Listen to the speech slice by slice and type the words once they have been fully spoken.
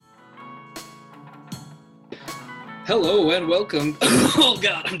Hello and welcome. Oh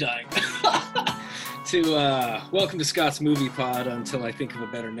God, I'm dying. Welcome to Scott's Movie Pod until I think of a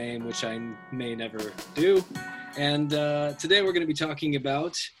better name, which I may never do. And today we're going to be talking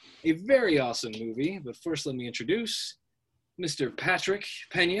about a very awesome movie. But first, let me introduce Mr. Patrick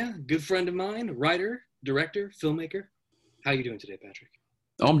Peña, good friend of mine, writer, director, filmmaker. How you doing today, Patrick?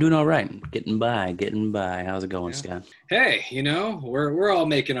 Oh, I'm doing all right. Getting by. How's it going, Scott? Hey, we're all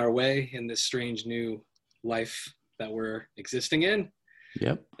making our way in this strange new life that we're existing in.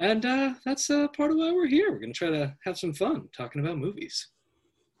 Yep. And that's part of why we're here. We're going to try to have some fun talking about movies.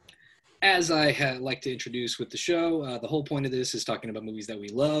 As I like to introduce with the show, the whole point of this is talking about movies that we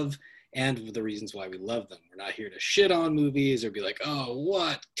love and the reasons why we love them. We're not here to shit on movies or be like, oh,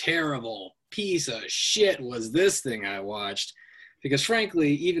 what terrible piece of shit was this thing I watched? Because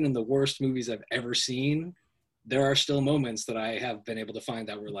frankly, even in the worst movies I've ever seen, there are still moments that I have been able to find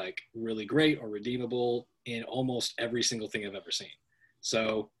that were like really great or redeemable in almost every single thing I've ever seen.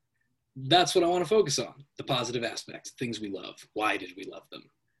 So that's what I want to focus on, the positive aspects, things we love. Why did we love them?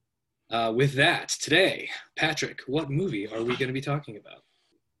 With that, today, Patrick, what movie are we going to be talking about?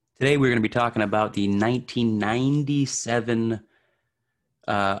 Today we're going to be talking about the 1997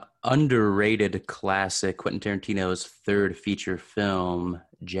 underrated classic, Quentin Tarantino's third feature film,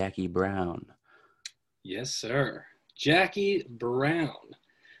 Jackie Brown. Yes, sir. Jackie Brown.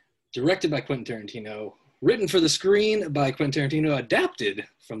 Directed by Quentin Tarantino, written for the screen by Quentin Tarantino, adapted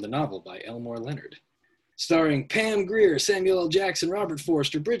from the novel by Elmore Leonard. Starring Pam Grier, Samuel L. Jackson, Robert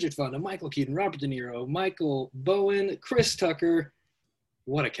Forster, Bridget Fonda, Michael Keaton, Robert De Niro, Michael Bowen, Chris Tucker.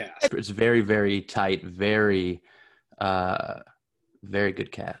 What a cast. It's very, very tight, very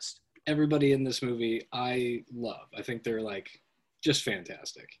good cast. Everybody in this movie I love. I think they're just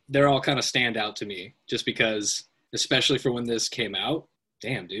fantastic. They're all kind of stand out to me just because, especially for when this came out.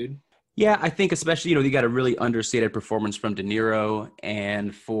 Damn, dude. Yeah, I think especially, you got a really understated performance from De Niro,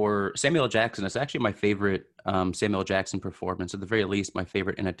 and for Samuel L. Jackson, it's actually my favorite Samuel L. Jackson performance, at the very least my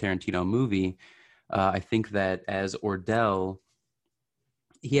favorite in a Tarantino movie. I think that as Ordell,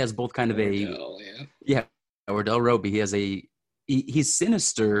 he has both kind of Ordell Roby. He's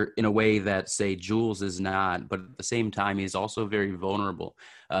sinister in a way that, say, Jules is not, but at the same time, he's also very vulnerable.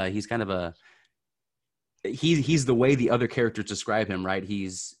 He's kind of he's the way the other characters describe him, right?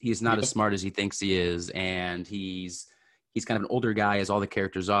 He's not as smart as he thinks he is, and he's kind of an older guy, as all the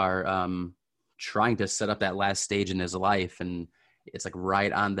characters are, trying to set up that last stage in his life, and it's like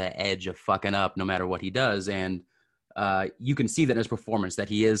right on the edge of fucking up no matter what he does. And you can see that in his performance that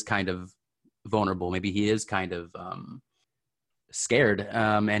he is kind of vulnerable. Maybe he is kind of scared,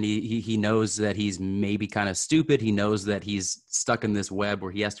 and he knows that he's maybe kind of stupid. He knows that he's stuck in this web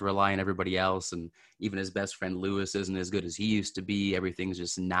where he has to rely on everybody else, and even his best friend Lewis isn't as good as he used to be. Everything's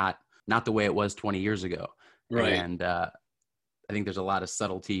just not the way it was 20 years ago. Right. And I think there's a lot of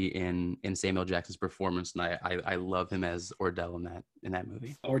subtlety in Samuel Jackson's performance, and I love him as Ordell in that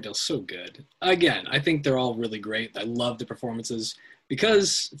movie. Ordell's so good. Again, I think they're all really great. I love the performances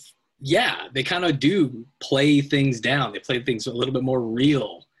because, yeah, they kind of do play things down. They play things a little bit more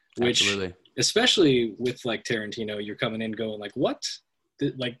real, which, Absolutely. Especially with like Tarantino, you're coming in going like, what?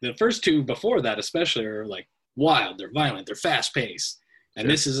 The first two before that especially are like wild, they're violent, they're fast paced. And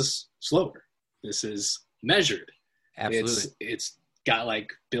This is slower. This is measured. Absolutely. It's got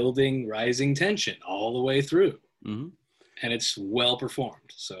like building, rising tension all the way through. Mm-hmm. And it's well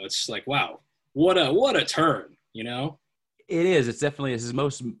performed. So it's like, wow, what a turn, It is. It's definitely his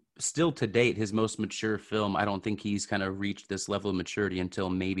most, still to date, his most mature film. I don't think he's kind of reached this level of maturity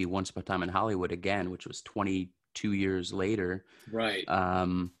until maybe Once Upon a Time in Hollywood again, which was 22 years later. Right.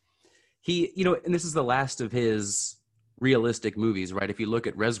 He, and this is the last of his realistic movies, right? If you look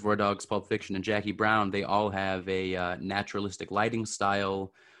at Reservoir Dogs, Pulp Fiction, and Jackie Brown, they all have a naturalistic lighting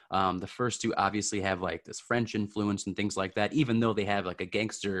style. The first two obviously have like this French influence and things like that, even though they have like they're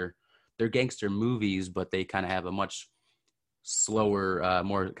gangster movies, but they kind of have a much slower,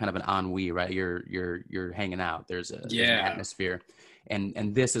 more kind of an ennui, right? You're hanging out. There's an atmosphere.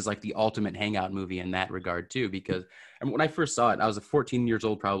 And this is like the ultimate hangout movie in that regard too, because when I first saw it, I was 14 years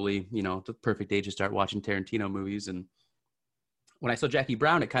old, probably, the perfect age to start watching Tarantino movies. And when I saw Jackie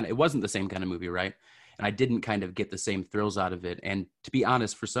Brown, it wasn't the same kind of movie, right? And I didn't kind of get the same thrills out of it. And to be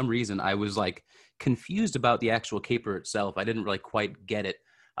honest, for some reason, I was like confused about the actual caper itself. I didn't really quite get it.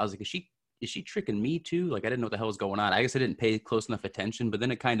 I was like, is she tricking me too? Like, I didn't know what the hell was going on. I guess I didn't pay close enough attention, but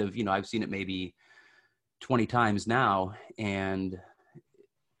then it kind of, I've seen it maybe 20 times now, and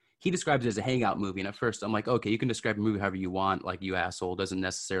he describes it as a hangout movie. And at first I'm like, okay, you can describe a movie however you want. Like, you asshole, doesn't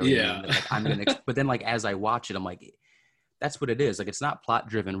necessarily mean that, like, I'm going to, but then like, as I watch it, I'm like, that's what it is. Like, it's not plot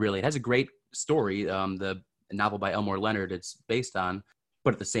driven really. It has a great story. novel by Elmore Leonard it's based on.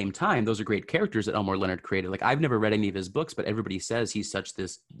 But at the same time, those are great characters that Elmore Leonard created. Like, I've never read any of his books, but everybody says he's such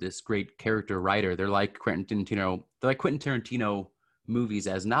this great character writer. They're like Quentin Tarantino movies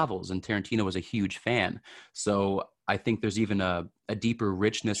as novels, and Tarantino was a huge fan. So I think there's even a deeper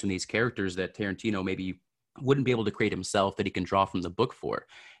richness in these characters that Tarantino maybe wouldn't be able to create himself that he can draw from the book for.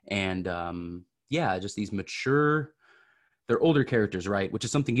 And just these mature, they're older characters, right? Which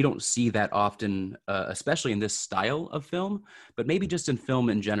is something you don't see that often, especially in this style of film, but maybe just in film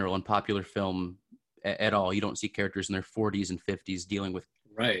in general, in popular film at all. You don't see characters in their 40s and 50s dealing with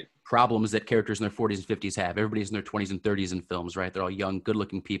problems that characters in their 40s and 50s have. Everybody's in their 20s and 30s in films, right? They're all young,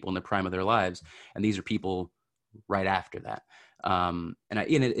 good-looking people in the prime of their lives, and these are people right after that.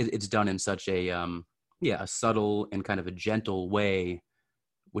 It's done in such a subtle and kind of a gentle way,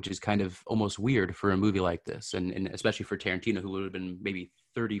 which is kind of almost weird for a movie like this, and especially for Tarantino, who would have been maybe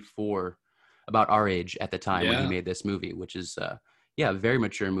 34, about our age at the time when he made this movie, which is a very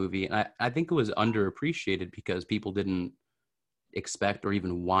mature movie. And I think it was underappreciated because people didn't expect or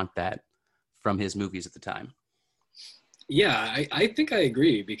even want that from his movies at the time. Yeah, I think I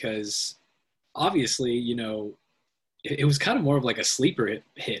agree, because obviously, it was kind of more of like a sleeper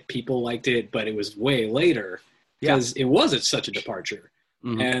hit. People liked it, but it was way later because it was such a departure.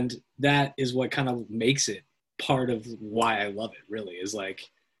 Mm-hmm. And that is what kind of makes it part of why I love it, really, is like,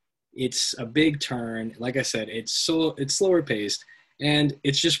 it's a big turn. Like I said, it's slower paced, and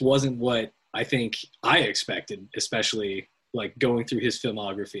it just wasn't what I think I expected, especially like going through his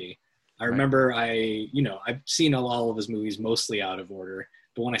filmography. I remember I've seen all of his movies mostly out of order,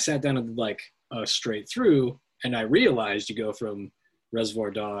 but when I sat down and like straight through, and I realized you go from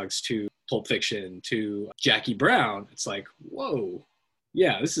Reservoir Dogs to Pulp Fiction to Jackie Brown, it's like, whoa,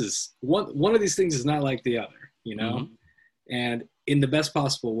 yeah, this is one of these things is not like the other, mm-hmm. and in the best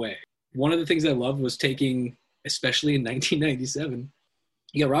possible way. One of the things I loved was taking, especially in 1997,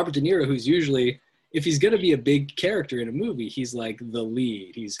 you got Robert De Niro, who's usually, if he's going to be a big character in a movie, he's like the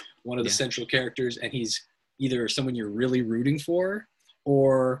lead. He's one of the central characters, and he's either someone you're really rooting for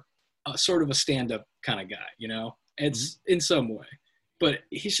or sort of a stand-up kind of guy, It's in some way. But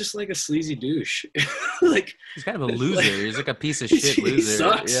he's just like a sleazy douche. Like, he's kind of a loser. He's like a piece of shit loser. He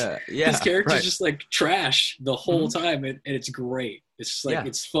sucks. Yeah. His character's just like trash the whole time, and it's great. It's just like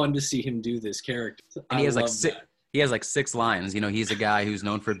it's fun to see him do this character. And he has like 6 lines. He's a guy who's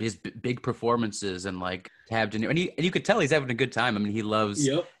known for his big performances and like have and you could tell he's having a good time. I mean, he loves.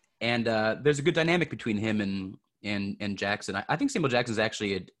 Yep. And there's a good dynamic between him and Jackson. I think Samuel Jackson's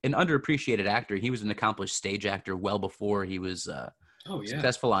actually an underappreciated actor. He was an accomplished stage actor well before he was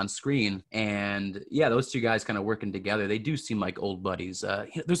successful on screen. And those two guys kind of working together, they do seem like old buddies.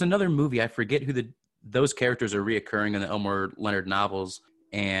 There's another movie, I forget who those characters are reoccurring in the Elmore Leonard novels.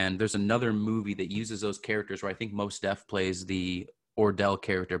 And there's another movie that uses those characters where I think Mos Def plays the Ordell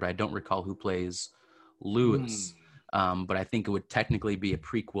character, but I don't recall who plays Lewis. But I think it would technically be a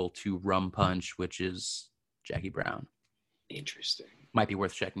prequel to Rum Punch, which is Jackie Brown. Interesting. Might be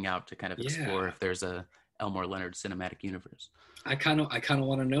worth checking out to kind of explore if there's a Elmore Leonard cinematic universe. I kind of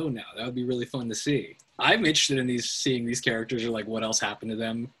want to know now. That would be really fun to see. I'm interested in seeing these characters, or like what else happened to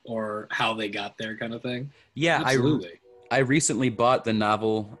them or how they got there, kind of thing. Yeah, absolutely. I recently bought the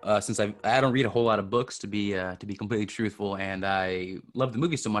novel since I don't read a whole lot of books, to be completely truthful, and I love the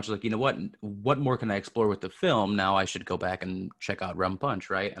movie so much. Like, what more can I explore with the film? Now I should go back and check out Rum Punch,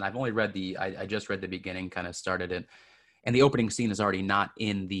 right? And I've only read I just read the beginning, kind of started it, and the opening scene is already not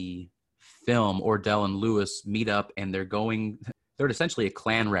in the film. Ordell and Lewis meet up, and they're at essentially a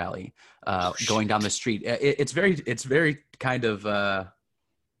Klan rally, going down the street. It's very kind of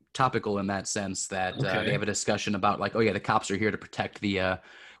topical in that sense that they have a discussion about like, the cops are here to protect the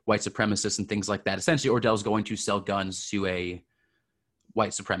white supremacists and things like that. Essentially, Ordell's going to sell guns to a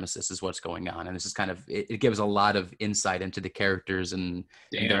white supremacist is what's going on. And this is kind of, it gives a lot of insight into the characters and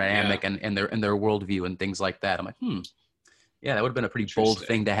their dynamic and their worldview and things like that. I'm like, that would have been a pretty bold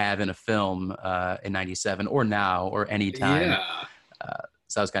thing to have in a film in 97 or now or any time. Yeah.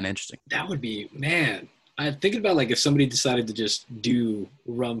 So that was kind of interesting. That would be, man. I'm thinking about like if somebody decided to just do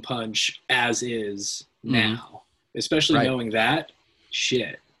Rum Punch as is now, especially knowing that,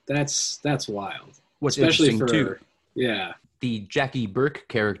 shit, that's wild. What's especially interesting too, yeah. The Jackie Burke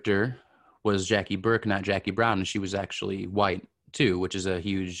character was Jackie Burke, not Jackie Brown, and she was actually white too, which is a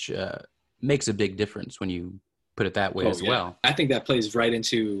huge, makes a big difference when you put it that way as well. I think that plays right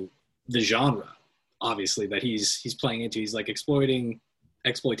into the genre, obviously, that he's playing into. He's like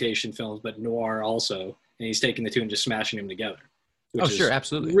exploitation films, but noir also. And he's taking the two and just smashing them together. Which is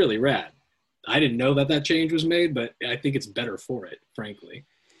absolutely. Really rad. I didn't know that change was made, but I think it's better for it, frankly.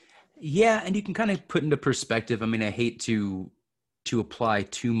 Yeah, and you can kind of put into perspective. I mean, I hate to apply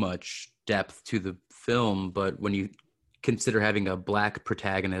too much depth to the film, but when you consider having a black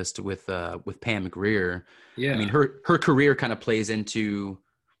protagonist with Pam Grier, I mean, Yeah, her career kind of plays into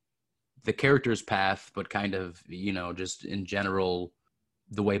the character's path, but kind of, just in general,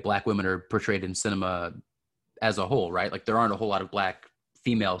 the way black women are portrayed in cinema as a whole, right? Like there aren't a whole lot of black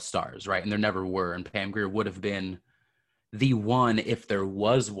female stars, right? And there never were. And Pam Grier would have been the one if there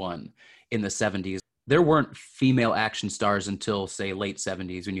was one in the 70s. There weren't female action stars until, say, late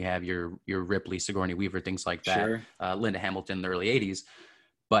 70s when you have your Ripley, Sigourney Weaver, things like that, sure. Linda Hamilton in the early 80s.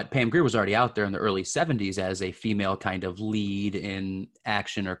 But Pam Grier was already out there in the early 70s as a female kind of lead in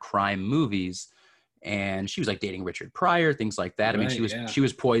action or crime movies. And she was like dating Richard Pryor, things like that. I mean, Right, yeah. she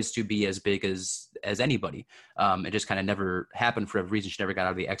was poised to be as big as anybody. It just kind of never happened for a reason. She never got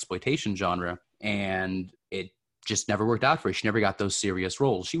out of the exploitation genre, and it just never worked out for her. She never got those serious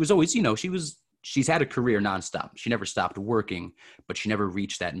roles. She was always, she's had a career nonstop. She never stopped working, but she never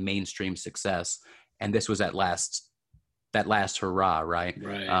reached that mainstream success. And this was that last hurrah, right?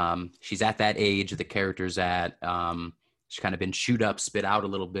 Right. She's at that age the character's at. She's kind of been chewed up, spit out a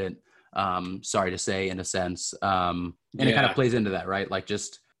little bit. Sorry to say, in a sense. And it kind of Yeah. plays into that, right? Like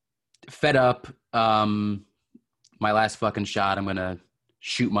just fed up. My last fucking shot. I'm gonna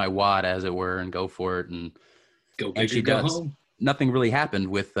shoot my wad, as it were, and go for it. Go And big or she go does. home. Nothing really happened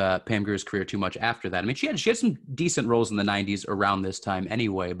with Pam Grier's career too much after that. I mean, she had some decent roles in the '90s around this time,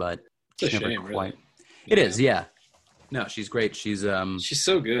 anyway, but It's a she never shame, quite. really. It Yeah. is, yeah. No, she's great. She's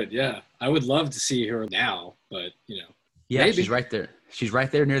so good. Yeah. I would love to see her now, but, Yeah, she's maybe. right there. She's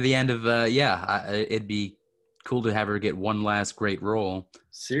right there near the end of. It'd be cool to have her get one last great role.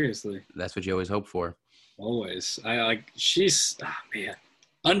 Seriously. That's what you always hope for. Always. I like, she's, man,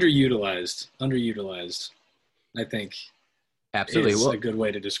 underutilized. Underutilized, I think, Absolutely. is a Well, good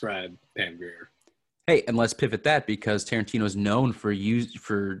way to describe Pam Grier. hey, and let's pivot that because Tarantino is known for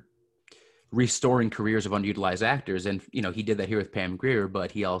restoring careers of underutilized actors, and he did that here with Pam Grier,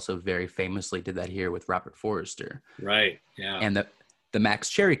 but he also very famously did that here with Robert Forster. Right. Yeah. And the Max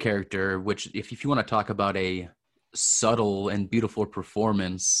Cherry character, which if you want to talk about a subtle and beautiful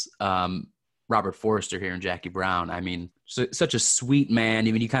performance, Robert Forster here and Jackie Brown, I mean, such a sweet man.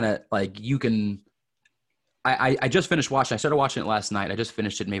 I mean, you kind of like, you can, I just finished watching, I started watching it last night. I just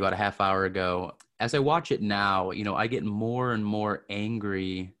finished it maybe about a half hour ago. As I watch it now, I get more and more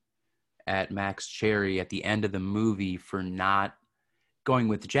angry at Max Cherry at the end of the movie for not going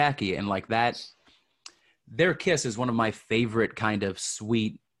with Jackie. And like that, their kiss is one of my favorite kind of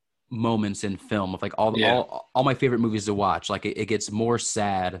sweet moments in film, of like Yeah. all my favorite movies to watch. Like it gets more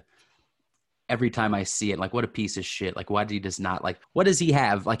sad every time I see it. Like, what a piece of shit. Like, why did he just not, like, what does he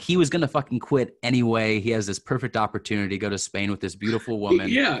have? Like, he was going to fucking quit anyway. He has this perfect opportunity to go to Spain with this beautiful woman.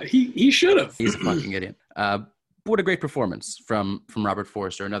 Yeah. He should have. He's a fucking idiot. What a great performance from Robert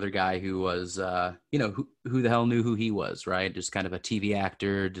Forster, another guy who was, who the hell knew who he was, right? Just kind of a TV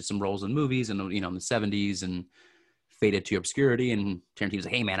actor, did some roles in movies and, in the 70s and faded to obscurity. And Tarantino's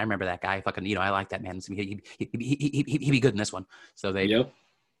like, hey, man, I remember that guy. Fucking, I like that man. He'd be good in this one. So they Yep.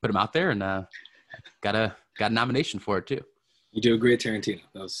 put him out there and got a nomination for it, too. You do a great Tarantino.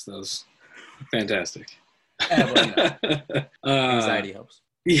 That was fantastic. Yeah, well, anxiety helps.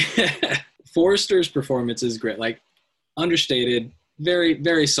 Yeah. Forrester's performance is great. Like, understated, very,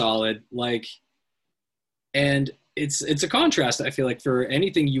 very solid. Like, and it's a contrast, I feel like, for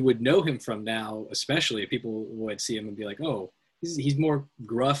anything you would know him from now, especially people would see him and be like, oh, he's more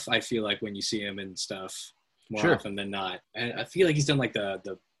gruff, I feel like, when you see him and stuff more Sure. often than not. And I feel like he's done like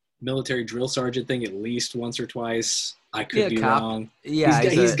the military drill sergeant thing at least once or twice. I could be cop. wrong. Yeah,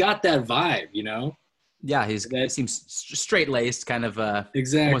 He's got that vibe, Yeah, he seems straight laced, kind of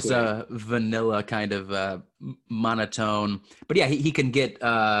Exactly. almost a vanilla kind of monotone. But yeah, he can get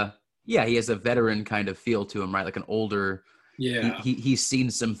he has a veteran kind of feel to him, right? Like an older. Yeah. He's seen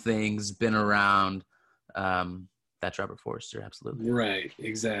some things, been around. That's Robert Forster, absolutely. Right.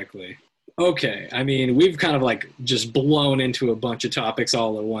 Exactly. Okay. I mean, we've kind of like just blown into a bunch of topics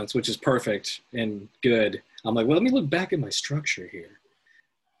all at once, which is perfect and good. I'm like, well, let me look back at my structure here.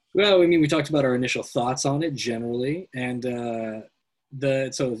 Well, I mean, we talked about our initial thoughts on it generally, and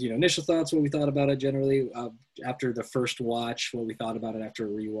initial thoughts, what we thought about it generally after the first watch, what we thought about it after a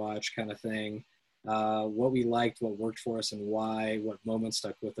rewatch, kind of thing. What we liked, what worked for us, and why. What moments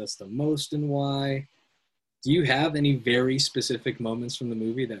stuck with us the most, and why. Do you have any very specific moments from the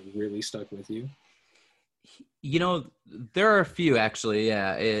movie that really stuck with you? There are a few actually.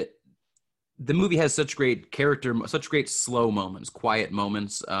 Yeah, the movie has such great character, such great slow moments, quiet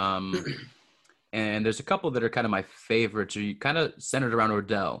moments. And there's a couple that are kind of my favorites, or kind of centered around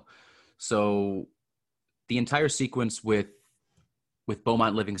Ordell. So the entire sequence with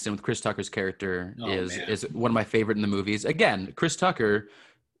Beaumont Livingston, with Chris Tucker's character, is one of my favorite in the movies. Again, Chris Tucker,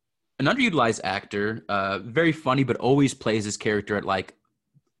 an underutilized actor, very funny, but always plays his character at like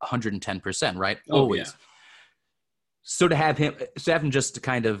 110%, right? Always. Yeah. So to have him just to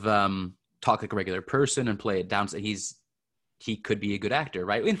kind of talk like a regular person and play it down, so he could be a good actor,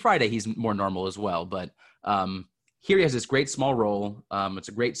 right? In Friday, he's more normal as well, but here he has this great small role. It's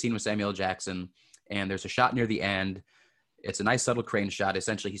a great scene with Samuel L. Jackson, and there's a shot near the end. It's a nice subtle crane shot.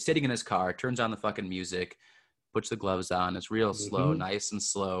 Essentially, he's sitting in his car, turns on the fucking music, puts the gloves on. It's real slow, nice and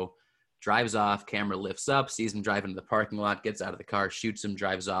slow. Drives off, camera lifts up, sees him driving to the parking lot, gets out of the car, shoots him,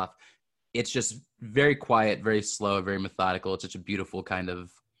 drives off. It's just very quiet, very slow, very methodical. It's such a beautiful kind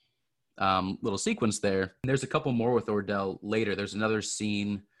of little sequence there. And there's a couple more with Ordell later. There's another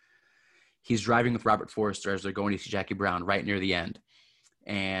scene. He's driving with Robert Forster as they're going to see Jackie Brown right near the end.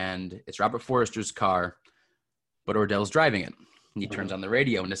 And it's Robert Forster's car, but Ordell's driving it. And he turns on the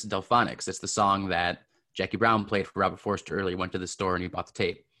radio, and it's Delphonics. It's the song that Jackie Brown played for Robert Forster earlier. He went to the store and he bought the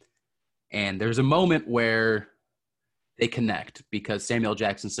tape. And there's a moment where they connect because Samuel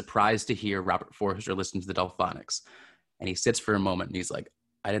Jackson's surprised to hear Robert Forster listen to the Delphonics. And he sits for a moment and he's like,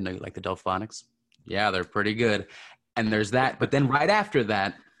 I didn't know you liked the Delphonics. Yeah, they're pretty good. And there's that. But then right after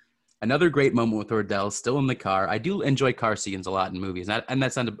that, another great moment with Ordell, still in the car. I do enjoy car scenes a lot in movies. And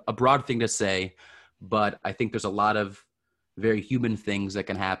that's not a broad thing to say, but I think there's a lot of very human things that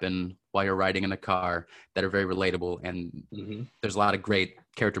can happen while you're riding in a car that are very relatable. And there's a lot of great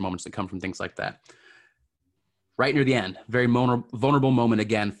character moments that come from things like that. Right near the end, very vulnerable moment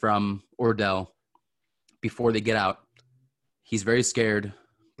again from Ordell before they get out. He's very scared,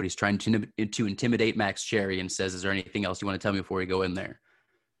 but he's trying to intimidate Max Cherry and says, is there anything else you want to tell me before we go in there?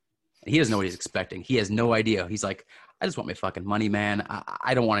 And he doesn't know what he's expecting. He has no idea. He's like, I just want my fucking money, man.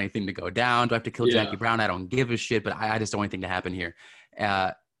 I don't want anything to go down. Do I have to kill Jackie Brown? I don't give a shit, but I just don't want anything to happen here.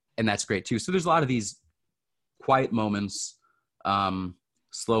 And that's great too. So there's a lot of these quiet moments,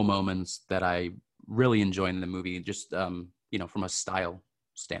 slow moments that I really enjoy in the movie, just, from a style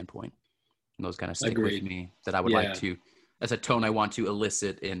standpoint. And those kind of stick with me that I would like to, as a tone I want to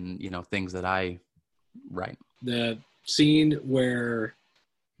elicit in, things that I write. The scene where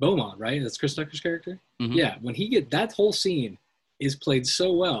Beaumont, right? That's Chris Tucker's character. Yeah, when that whole scene is played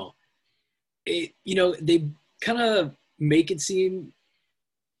so well. They kind of make it seem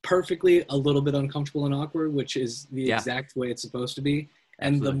perfectly a little bit uncomfortable and awkward, which is the exact way it's supposed to be.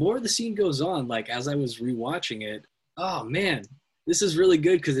 And the more the scene goes on, like as I was rewatching it, oh man, this is really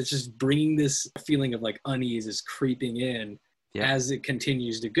good because it's just bringing this feeling of like unease is creeping in as it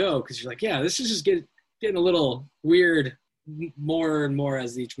continues to go. Because you're like, yeah, this is just getting a little weird more and more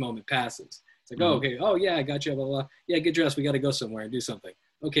as each moment passes. It's like, oh, okay, oh yeah, I got you, blah, blah, blah. Yeah, get dressed, we got to go somewhere and do something.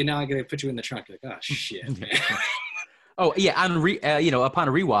 Okay, now I got to put you in the trunk. You're like, oh shit, man. Oh yeah, upon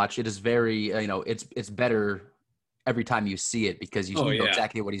a rewatch, it is very, it's better every time you see it because you know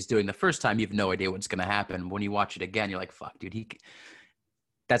exactly what he's doing. The first time, you have no idea what's going to happen. When you watch it again, you're like, fuck, dude,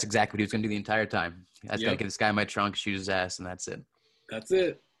 that's exactly what he was going to do the entire time. I was going to get this guy in my trunk, shoot his ass, and that's it. That's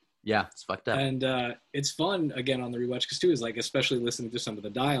it. Yeah, it's fucked up. And it's fun, again, on the rewatch, because too, is like, especially listening to some of the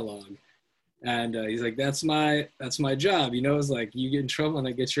dialogue. And he's like, that's my job, it's like, you get in trouble and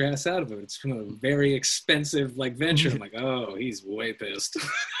I get your ass out of it. It's from a very expensive like venture. I'm like, oh, he's way pissed.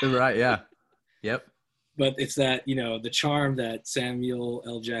 Right, yeah. Yep. But it's that, the charm that Samuel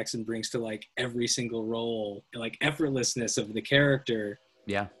L. Jackson brings to like every single role, like effortlessness of the character.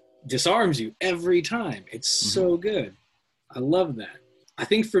 Yeah. Disarms you every time. It's so good. I love that. I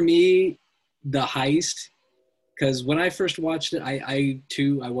think for me, the heist, because when I first watched it,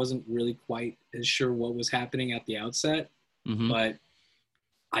 I wasn't really quite as sure what was happening at the outset, but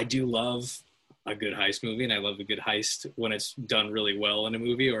I do love a good heist movie, and I love a good heist when it's done really well in a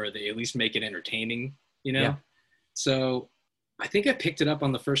movie, or they at least make it entertaining, Yeah. So I think I picked it up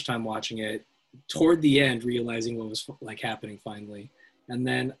on the first time watching it, toward the end, realizing what was like happening finally. And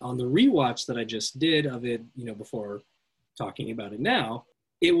then on the rewatch that I just did of it, before talking about it now,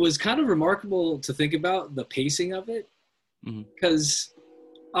 it was kind of remarkable to think about the pacing of it, because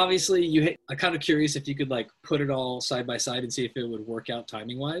obviously I'm kind of curious if you could like put it all side by side and see if it would work out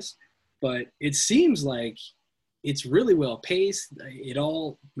timing wise, but it seems like it's really well paced. It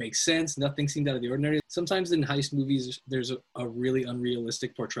all makes sense. Nothing seemed out of the ordinary. Sometimes in heist movies, there's a really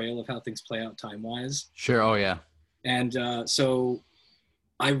unrealistic portrayal of how things play out time wise. Sure. Oh yeah. And so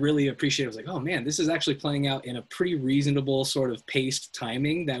I really appreciate it. I was like, oh man, this is actually playing out in a pretty reasonable sort of paced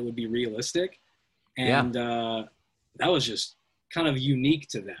timing that would be realistic. And that was just kind of unique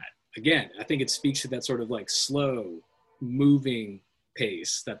to that. Again, I think it speaks to that sort of like slow moving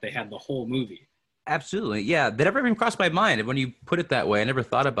pace that they had the whole movie. Absolutely. Yeah. That never even crossed my mind. When you put it that way, I never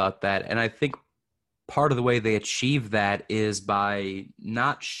thought about that. And I think part of the way they achieve that is by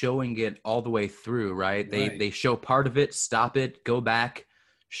not showing it all the way through, right? Right. They show part of it, stop it, go back,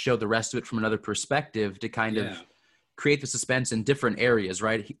 show the rest of it from another perspective to kind of create the suspense in different areas,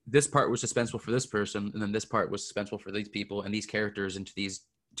 right? This part was suspenseful for this person, and then this part was suspenseful for these people and these characters into these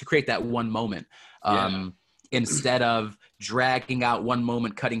to create that one moment. Instead of dragging out one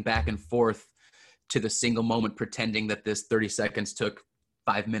moment, cutting back and forth to the single moment, pretending that this 30 seconds took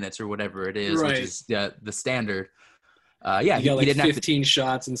 5 minutes or whatever it is, which is the standard. You got like 15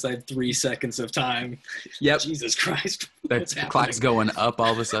 shots inside 3 seconds of time. Yep. Jesus Christ. The clock's going up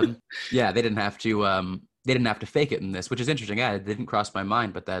all of a sudden. Yeah, they didn't have to fake it in this, which is interesting. Yeah, it didn't cross my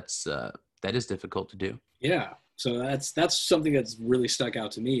mind, but that is difficult to do. Yeah. So that's something that's really stuck out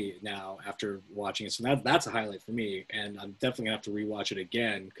to me now after watching it. So that's a highlight for me, and I'm definitely gonna have to rewatch it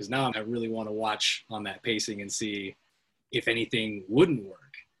again because now I really want to watch on that pacing and see if anything wouldn't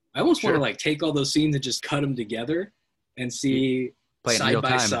work. I almost want to like take all those scenes and just cut them together and see side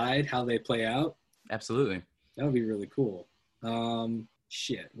by side how they play out. Absolutely. That would be really cool.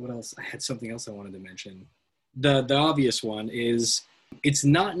 What else? I had something else I wanted to mention. The obvious one is it's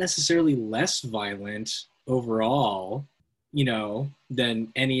not necessarily less violent overall,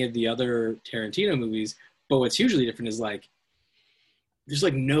 than any of the other Tarantino movies. But what's hugely different is like there's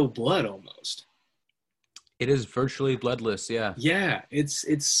like no blood almost. It is virtually bloodless, yeah. Yeah,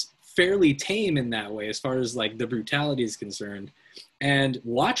 it's fairly tame in that way as far as like the brutality is concerned. And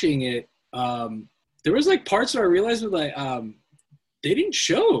watching it, there was like parts where I realized like they didn't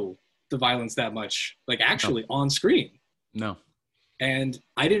show the violence that much, like actually on screen. No. And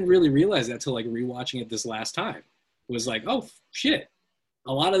I didn't really realize that till like rewatching it this last time. It was like, oh shit.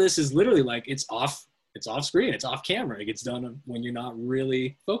 A lot of this is literally like it's off screen, it's off camera. It gets done when you're not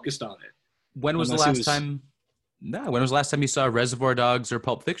really focused on it. When was the last time you saw Reservoir Dogs or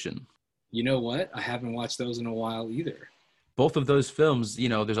Pulp Fiction? You know what? I haven't watched those in a while either. Both of those films,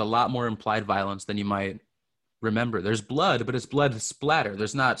 there's a lot more implied violence than you might remember. There's blood, but it's blood splatter.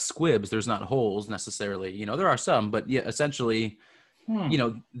 There's not squibs. There's not holes necessarily. There are some, but yeah, essentially,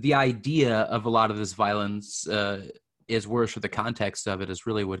 the idea of a lot of this violence is worse, for the context of it is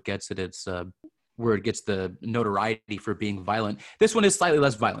really what gets it. It's where it gets the notoriety for being violent. This one is slightly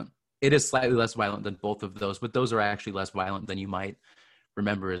less violent. It is slightly less violent than both of those, but those are actually less violent than you might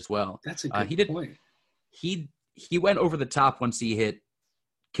remember as well. That's a good point. He went over the top once he hit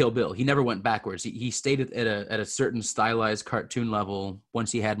Kill Bill. He never went backwards. He stayed at a certain stylized cartoon level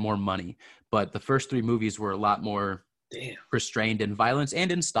once he had more money. But the first three movies were a lot more restrained in violence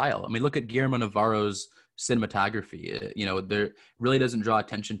and in style. I mean, look at Guillermo Navarro's cinematography. There really doesn't draw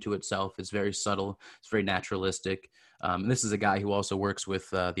attention to itself. It's very subtle. It's very naturalistic. And this is a guy who also works with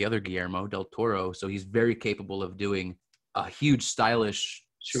the other Guillermo del Toro, so he's very capable of doing a huge stylish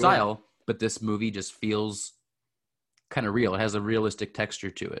style. But this movie just feels kind of real. It has a realistic texture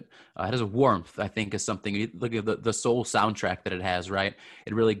to it. It has a warmth, I think, is something. Look at the soul soundtrack that it has, right?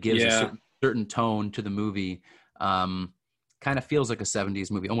 It really gives a certain tone to the movie. Kind of feels like a 70s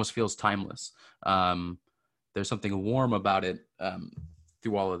movie, almost feels timeless. There's something warm about it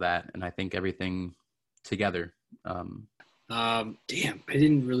through all of that, and I think everything together. I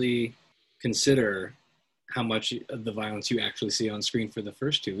didn't really consider how much of the violence you actually see on screen for the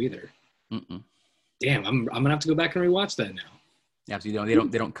first two either. Mm-mm. Damn, I'm gonna have to go back and rewatch that now. Yeah, so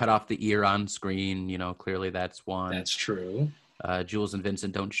they don't cut off the ear on screen. Clearly that's one. That's true. Jules and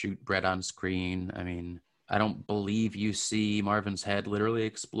Vincent don't shoot bread on screen. I mean, I don't believe you see Marvin's head literally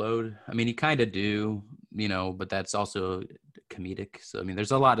explode. I mean, you kind of do, but that's also comedic. So I mean,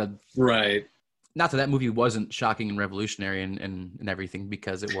 there's a lot of right. Not that movie wasn't shocking and revolutionary and everything,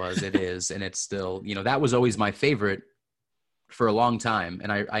 because it is, and it's still, that was always my favorite for a long time.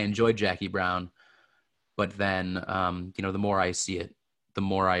 And I enjoyed Jackie Brown, but then, the more I see it, the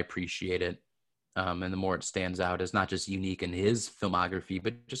more I appreciate it. And the more it stands out as not just unique in his filmography,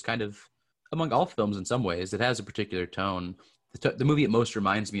 but just kind of among all films in some ways. It has a particular tone. The movie it most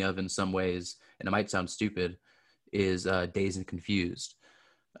reminds me of in some ways, and it might sound stupid, is Dazed and Confused.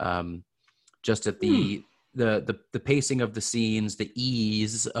 Just at the pacing of the scenes, the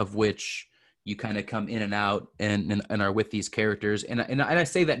ease of which you kind of come in and out and are with these characters. And I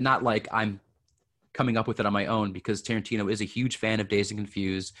say that not like I'm coming up with it on my own, because Tarantino is a huge fan of Dazed and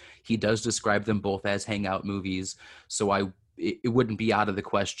Confused. He does describe them both as hangout movies. So it wouldn't be out of the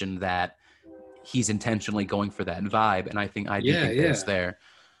question that he's intentionally going for that vibe. And I think that's there.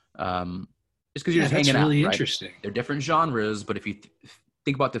 Just because you're just hanging out. That's really interesting. They're different genres, but if you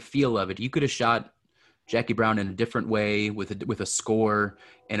think about the feel of it, you could have shot Jackie Brown in a different way with a score,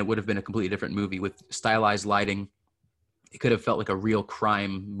 and it would have been a completely different movie with stylized lighting. It could have felt like a real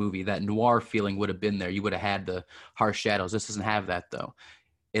crime movie. That noir feeling would have been there. You would have had the harsh shadows. This doesn't have that, though.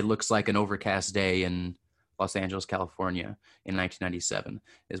 It looks like an overcast day in Los Angeles, California in 1997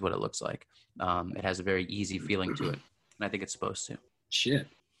 is what it looks like. It has a very easy feeling to it, and I think it's supposed to. Shit.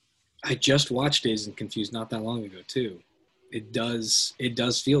 I just watched Dazed and Confused not that long ago, too. It does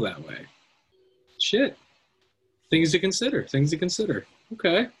feel that way. Shit. Things to consider.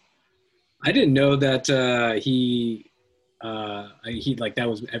 Okay. I didn't know that he like that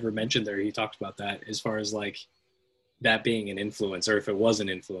was ever mentioned there. He talked about that as far as like that being an influence, or if it was an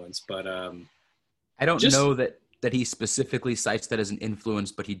influence. But I don't know that he specifically cites that as an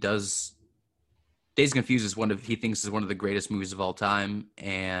influence, but he does. Dazed and Confused he thinks is one of the greatest movies of all time,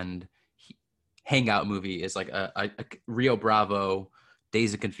 and Hangout movie is like a Rio Bravo,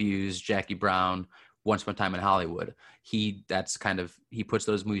 Dazed and Confused, Jackie Brown, Once Upon a Time in Hollywood. He puts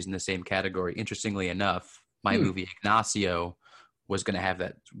those movies in the same category. Interestingly enough, my movie Ignacio was going to have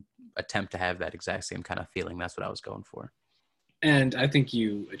that attempt to have that exact same kind of feeling. That's what I was going for. And I think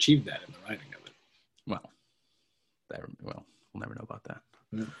you achieved that in the writing of it. Well, we'll never know about that.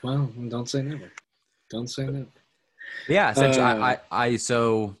 Well, don't say never. Yeah, essentially,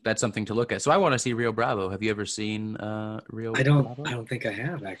 so that's something to look at. So I want to see Rio Bravo. Have you ever seen Rio Bravo? I don't think I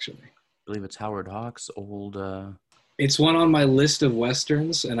have, actually. I believe it's Howard Hawks' old... It's one on my list of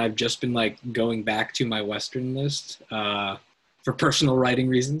Westerns, and I've just been like going back to my Western list for personal writing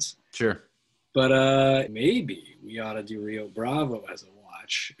reasons. Sure. But maybe we ought to do Rio Bravo as a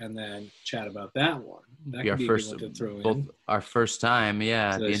watch and then chat about that one. That could be a good one to throw in. Our first time,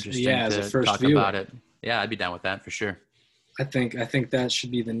 yeah. It'd be interesting to talk about it. Yeah, I'd be down with that for sure. I think that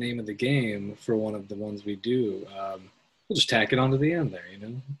should be the name of the game for one of the ones we do. We'll just tack it onto the end there, you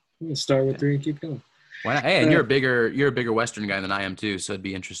know. We can start with 3 and keep going. Why not? Hey, and you're a bigger Western guy than I am too, so it'd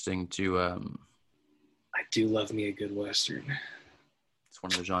be interesting to. I do love me a good Western. It's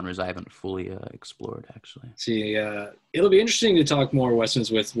one of the genres I haven't fully explored, actually. See, it'll be interesting to talk more Westerns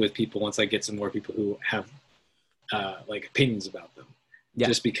with people once I get some more people who have like opinions about them. Yeah.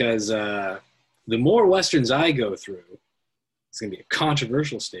 Just because the more Westerns I go through, it's going to be a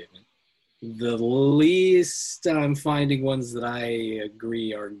controversial statement, the least I'm finding ones that I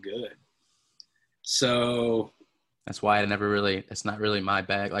agree are good. So that's why it's not really my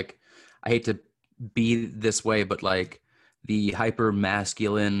bag. Like, I hate to be this way, but like the hyper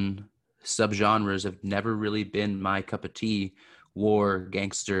masculine subgenres have never really been my cup of tea. War,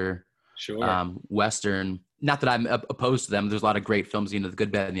 gangster, sure. Western. Not that I'm opposed to them. There's a lot of great films. You know, The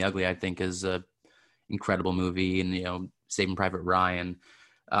Good, Bad, and the Ugly, I think, is a incredible movie, and, you know, Saving Private Ryan.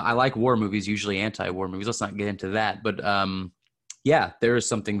 I like war movies, usually anti-war movies. Let's not get into that. But yeah, there is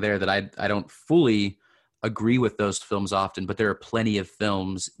something there that I don't fully agree with those films often, but there are plenty of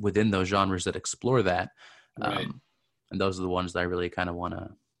films within those genres that explore that. Right. And those are the ones that I really kind of want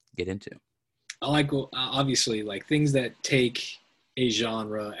to get into. I like, obviously, like things that take a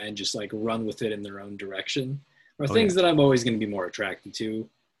genre and just like run with it in their own direction are things that I'm always going to be more attracted to.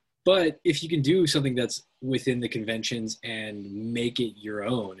 But if you can do something that's within the conventions and make it your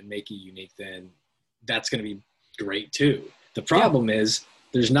own and make it unique, then that's going to be great too. The problem is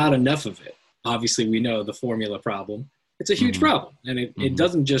there's not enough of it. Obviously, we know the formula problem. It's a huge problem. And it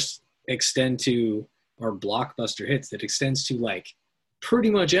doesn't just extend to our blockbuster hits. It extends to like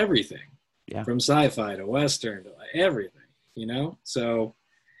pretty much everything. Yeah. From sci-fi to Western to everything, you know? So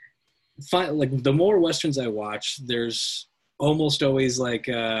like the more Westerns I watch, there's almost always like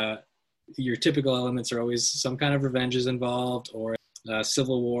your typical elements are always some kind of revenge is involved, or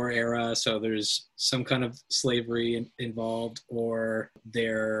Civil War era, so there's some kind of slavery involved, or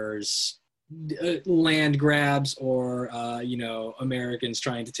there's land grabs, or you know, Americans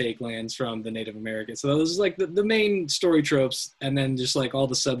trying to take lands from the Native Americans. So those are like the main story tropes, and then just like all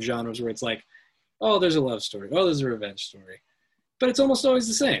the subgenres where it's like, oh, there's a love story, oh, there's a revenge story. But it's almost always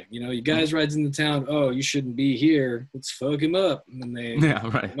the same. You know, you guys rides into town, oh, you shouldn't be here, let's fuck him up. And then they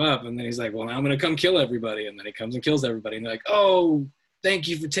fuck him up, and then he's like, well, now I'm going to come kill everybody. And then he comes and kills everybody. And they're like, oh, thank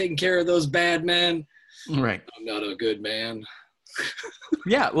you for taking care of those bad men. Right. I'm not a good man.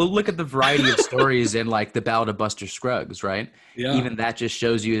 Yeah, well, look at the variety of stories in like the Ballad of Buster Scruggs, right? Yeah. Even that just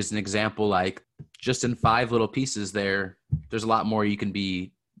shows you as an example, like just in 5 little pieces there's a lot more you could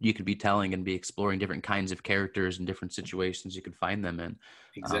be telling and be exploring different kinds of characters and different situations you could find them in.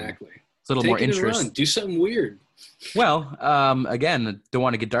 Exactly. It's a little more interesting. Do something weird. Well, again, don't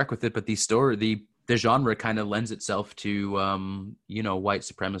want to get dark with it, but the genre kind of lends itself to, you know, white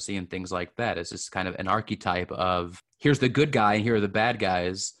supremacy and things like that. It's just kind of an archetype of here's the good guy and here are the bad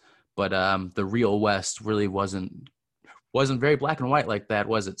guys, But the real West really wasn't very black and white like that,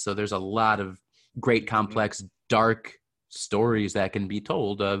 was it? So there's a lot of great, complex, dark stories that can be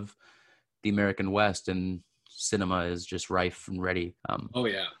told of the American West, and cinema is just rife and ready. Oh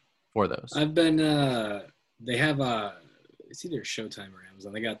yeah, for those. I've been. They have it's either Showtime or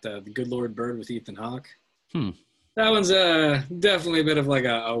Amazon. They got the Good Lord Bird with Ethan Hawke. That one's definitely a bit of like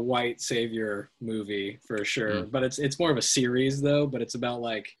a white savior movie for sure. But it's more of a series though. But it's about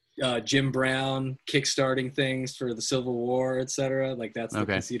like Jim Brown kickstarting things for the Civil War, etc. Like that's the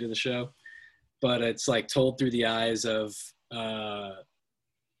conceit of the show. But it's like told through the eyes of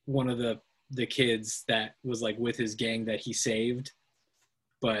one of the kids that was like with his gang that he saved,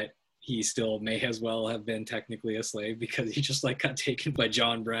 but he still may as well have been technically a slave because he just like got taken by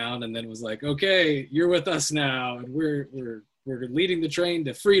John Brown and then was like, okay, you're with us now. And we're leading the train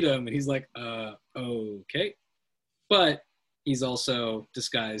to freedom. And he's like, okay. But he's also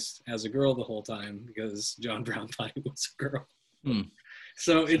disguised as a girl the whole time because John Brown thought he was a girl.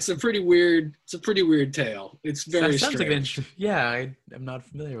 So it's a pretty weird tale. It's very strange. I'm not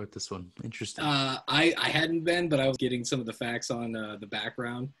familiar with this one. Interesting. I hadn't been, but I was getting some of the facts on the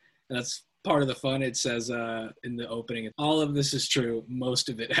background. That's part of the fun. It says in the opening, all of this is true. Most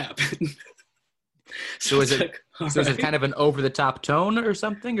of it happened. So is it kind of an over-the-top tone or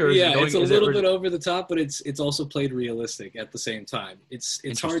something? Or it's a little bit over the top, but it's also played realistic at the same time.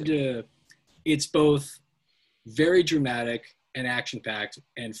 It's hard to. It's both very dramatic and action-packed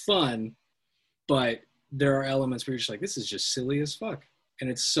and fun, but there are elements where you're just like, this is just silly as fuck, and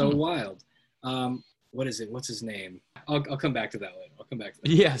it's so wild. What is it? What's his name? I'll come back to that later.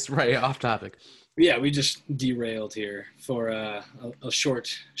 Yes, right. Off topic. Yeah, we just derailed here for a short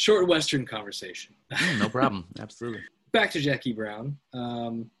Western conversation. No problem. Absolutely. Back to Jackie Brown.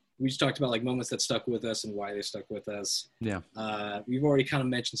 We just talked about like moments that stuck with us and why they stuck with us. Yeah. We've already kind of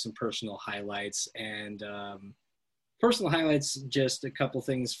mentioned some personal highlights, and personal highlights, just a couple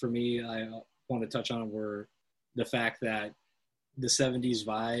things for me I want to touch on were the fact that the 70s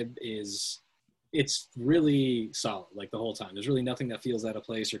vibe it's really solid, like the whole time. There's really nothing that feels out of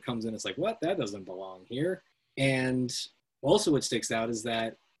place or comes in. It's like, what? That doesn't belong here. And also what sticks out is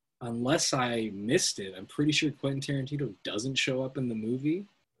that unless I missed it, I'm pretty sure Quentin Tarantino doesn't show up in the movie.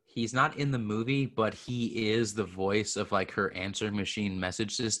 He's not in the movie, but he is the voice of like her answering machine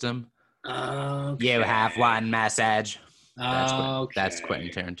message system. Okay. You have one message. That's Quentin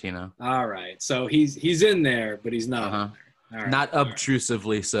Tarantino. All right. So he's in there, but he's not. All right. Not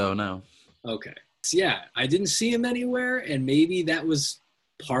obtrusively so, no. Okay. So yeah, I didn't see him anywhere, and maybe that was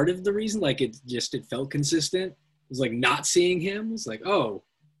part of the reason. Like it felt consistent. It was like not seeing him. It was like, oh,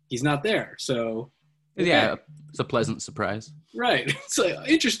 he's not there. So okay. Yeah, it's a pleasant surprise. Right. It's like,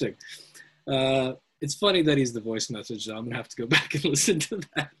 interesting. It's funny that he's the voice message, though. I'm gonna have to go back and listen to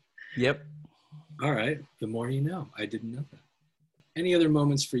that. Yep. All right. The more you know. I didn't know that. Any other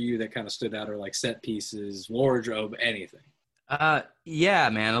moments for you that kind of stood out, or like set pieces, wardrobe, anything? Yeah,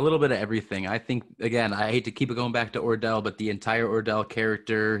 man, a little bit of everything. I think, again, I hate to keep it going back to Ordell, but the entire Ordell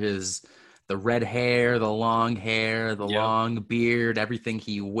character, the red hair, the long hair, the long beard, everything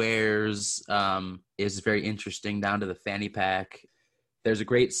he wears is very interesting, down to the fanny pack. There's a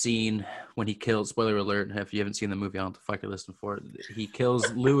great scene when he kills, spoiler alert, if you haven't seen the movie, I don't know what the fuck you're listening for. He kills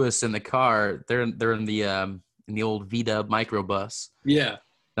Lewis in the car. They're in the old V-dub microbus. Yeah.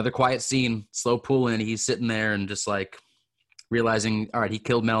 Another quiet scene, slow pull in. He's sitting there and just like realizing, all right, he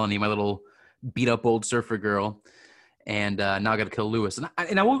killed Melanie, my little beat up old surfer girl, and now I got to kill Lewis.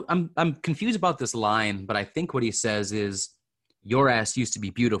 I'm confused about this line, but I think what he says is, "Your ass used to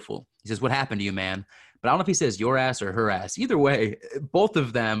be beautiful." He says, "What happened to you, man?" But I don't know if he says your ass or her ass. Either way, both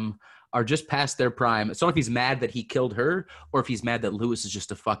of them are just past their prime. So I don't know if he's mad that he killed her or if he's mad that Lewis is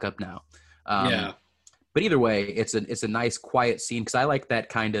just a fuck up now. Yeah. But either way, it's a nice quiet scene because I like that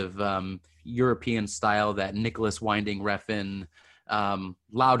kind of European style, that Nicholas Winding Refn,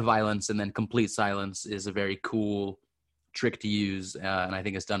 loud violence and then complete silence is a very cool trick to use, and I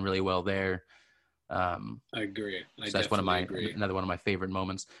think it's done really well there. I agree. So that's another one of my favorite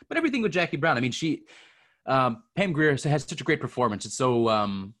moments. But everything with Jackie Brown, I mean, Pam Grier has such a great performance. It's so,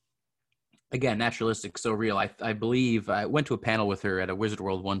 again, naturalistic, so real. I believe I went to a panel with her at a Wizard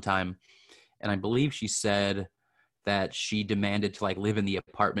World one time, and I believe she said that she demanded to like live in the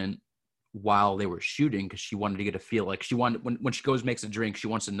apartment while they were shooting because she wanted to get a feel. Like she wanted, when she goes makes a drink, she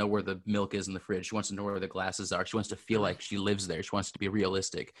wants to know where the milk is in the fridge. She wants to know where the glasses are. She wants to feel like she lives there. She wants to be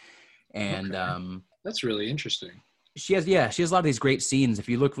realistic. And that's really interesting. She has a lot of these great scenes. If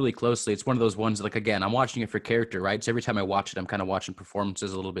you look really closely, it's one of those ones, like, again, I'm watching it for character, right? So every time I watch it, I'm kind of watching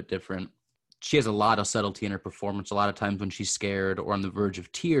performances a little bit different. she has a lot of subtlety in her performance. A lot of times when she's scared or on the verge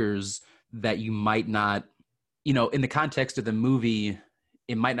of tears, that you might not, in the context of the movie,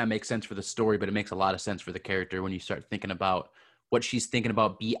 it might not make sense for the story, but it makes a lot of sense for the character when you start thinking about what she's thinking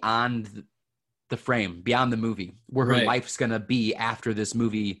about beyond the frame, beyond the movie, where her life's going to be after this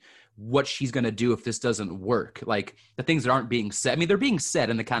movie, what she's going to do if this doesn't work. Like the things that aren't being said. I mean, they're being said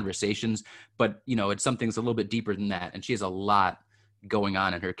in the conversations, but it's something's a little bit deeper than that. And she has a lot going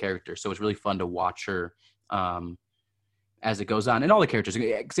on in her character. So it's really fun to watch her as it goes on. And all the characters,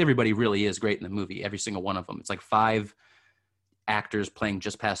 because everybody really is great in the movie, every single one of them. It's like 5 actors playing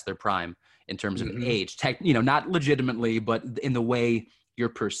just past their prime in terms of age, not legitimately, but in the way you're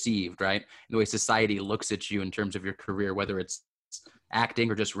perceived, right? In the way society looks at you in terms of your career, whether it's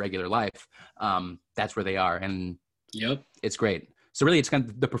acting or just regular life. That's where they are. And it's great. So really it's kind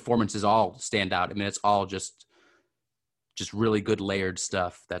of the performances all stand out. I mean, it's all just really good layered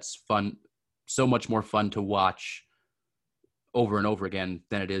stuff. That's fun. So much more fun to watch over and over again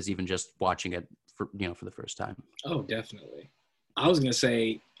than it is even just watching it for the first time. Oh, definitely. I was going to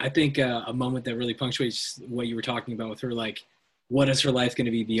say, I think a moment that really punctuates what you were talking about with her, like, what is her life going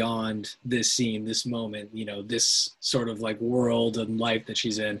to be beyond this scene, this moment, this sort of like world and life that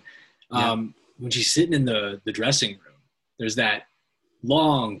she's in. When she's sitting in the dressing room, there's that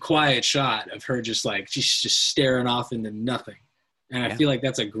long, quiet shot of her just like, she's just staring off into nothing. And I feel like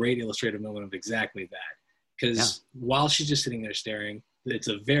that's a great illustrative moment of exactly that. Because while she's just sitting there staring, it's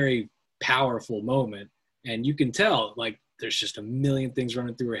a very powerful moment. And you can tell, like, there's just a million things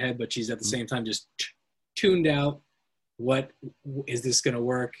running through her head, but she's at the same time just tuned out. What is this going to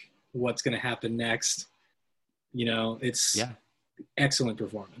work? What's going to happen next? It's excellent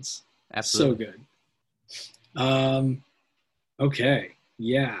performance. Absolutely. So good. Okay.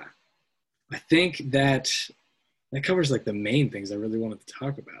 Yeah. I think that covers like the main things I really wanted to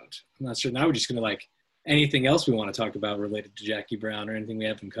talk about. I'm not sure. Now we're just going to like anything else we want to talk about related to Jackie Brown or anything we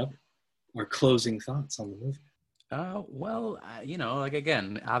haven't covered. Our closing thoughts on the movie. Like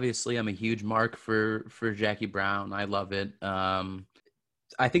again, obviously I'm a huge mark for Jackie Brown. I love it.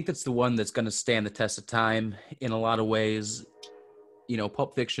 I think that's the one that's going to stand the test of time in a lot of ways.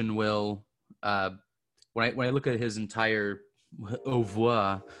 Pulp Fiction will, when I look at his entire au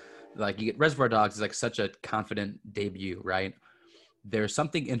revoir, like you get Reservoir Dogs is like such a confident debut, right? There's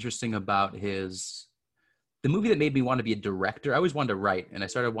something interesting about the movie that made me want to be a director. I always wanted to write, and I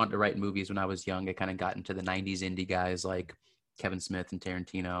started wanting to write movies when I was young. I kind of got into the 90s indie guys like Kevin Smith and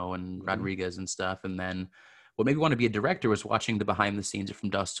Tarantino and Rodriguez and stuff. And then what made me want to be a director was watching the behind the scenes of From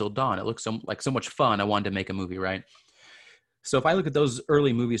Dusk Till Dawn. It looked so much fun. I wanted to make a movie, right? So if I look at those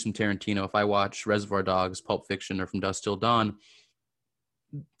early movies from Tarantino, if I watch Reservoir Dogs, Pulp Fiction, or From Dusk Till Dawn,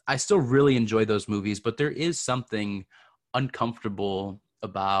 I still really enjoy those movies, but there is something uncomfortable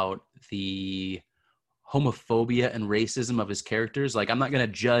about the homophobia and racism of his characters. Like, I'm not going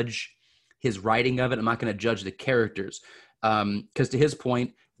to judge his writing of it. I'm not going to judge the characters. Because to his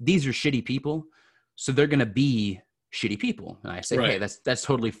point, these are shitty people. So they're going to be shitty people. And I say, hey, that's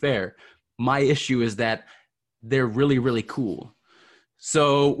totally fair. My issue is that they're really, really cool.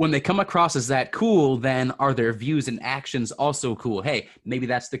 So when they come across as that cool, then are their views and actions also cool? Hey, maybe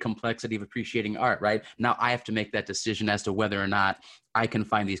that's the complexity of appreciating art, right? Now I have to make that decision as to whether or not I can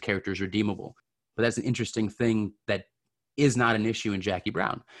find these characters redeemable. But that's an interesting thing that is not an issue in Jackie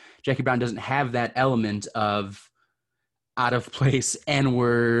Brown. Jackie Brown doesn't have that element of out of place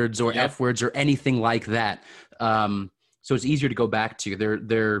N-words or F-words or anything like that. So it's easier to go back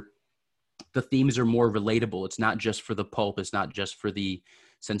to. The themes are more relatable. It's not just for the pulp. It's not just for the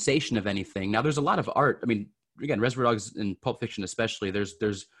sensation of anything. Now, there's a lot of art. I mean, again, Reservoir Dogs and Pulp Fiction especially, there's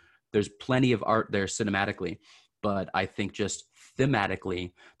plenty of art there cinematically. But I think just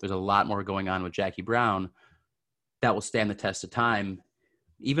thematically, there's a lot more going on with Jackie Brown that will stand the test of time,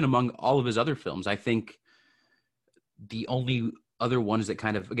 even among all of his other films. I think the only other ones that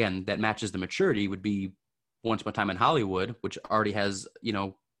kind of, again, that matches the maturity would be Once Upon a Time in Hollywood, which already has,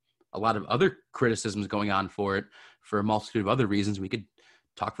 a lot of other criticisms going on for it for a multitude of other reasons. We could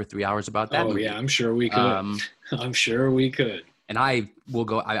talk for 3 hours about that movie. Yeah, I'm sure we could. I'm sure we could. And I will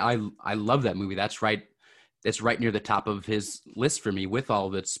go, I love that movie. That's right near the top of his list for me with all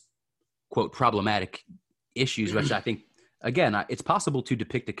of its, quote, problematic issues, which I think, again, it's possible to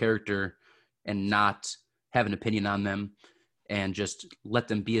depict a character and not have an opinion on them and just let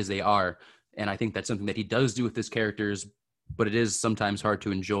them be as they are. And I think that's something that he does do with his characters, but it is sometimes hard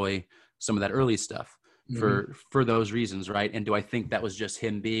to enjoy some of that early stuff for those reasons, right? And do I think that was just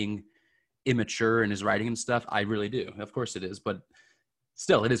him being immature in his writing and stuff? I really do. Of course it is, but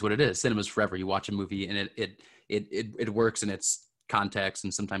still, it is what it is. Cinema's forever. You watch a movie and it works and it's context,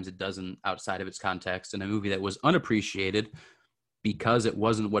 and sometimes it doesn't outside of its context. And a movie that was unappreciated because it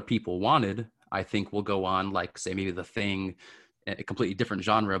wasn't what people wanted, I think will go on, like, say, maybe The Thing, a completely different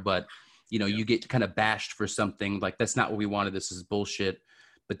genre, but, you know, you get kind of bashed for something like, that's not what we wanted, this is bullshit.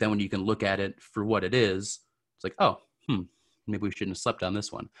 But then when you can look at it for what it is, it's like, oh, maybe we shouldn't have slept on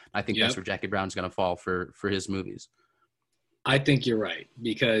this one. I think that's where Jackie Brown's going to fall for his movies. I think you're right,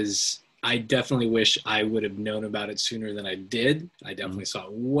 because I definitely wish I would have known about it sooner than I did. I definitely saw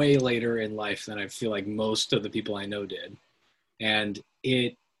it way later in life than I feel like most of the people I know did. And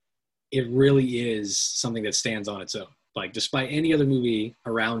it really is something that stands on its own. Like, despite any other movie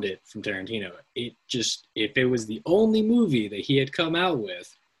around it from Tarantino, it just, if it was the only movie that he had come out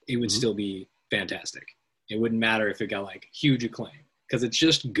with, it would still be fantastic. It wouldn't matter if it got like huge acclaim, because it's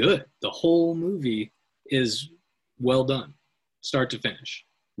just good. The whole movie is well done, start to finish.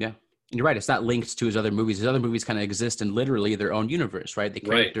 Yeah. And you're right. It's not linked to his other movies. His other movies kind of exist in literally their own universe, right? The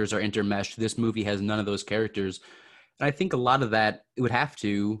characters are intermeshed. This movie has none of those characters. And I think a lot of that, it would have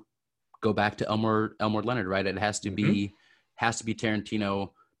to go back to Elmore Leonard, right? It has to be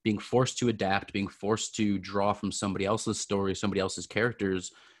Tarantino being forced to adapt, being forced to draw from somebody else's story, somebody else's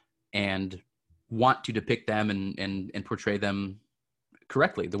characters, and want to depict them and portray them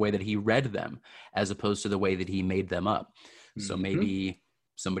correctly, the way that he read them, as opposed to the way that he made them up. So maybe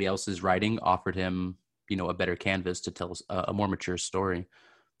somebody else's writing offered him, you know, a better canvas to tell a more mature story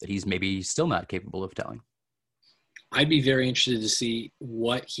that he's maybe still not capable of telling. I'd be very interested to see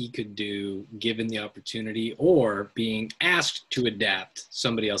what he could do given the opportunity, or being asked to adapt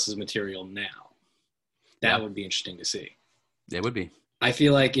somebody else's material now. That would be interesting to see. It would be. I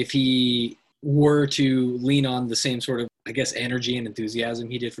feel like if he were to lean on the same sort of, I guess, energy and enthusiasm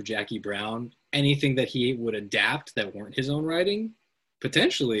he did for Jackie Brown, anything that he would adapt that weren't his own writing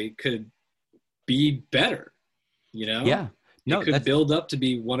potentially could be better, you know? Yeah. No, it could build up to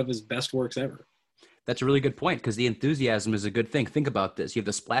be one of his best works ever. That's a really good point, because the enthusiasm is a good thing. Think about this. You have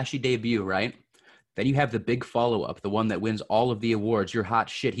the splashy debut, right? Then you have the big follow-up, the one that wins all of the awards. You're hot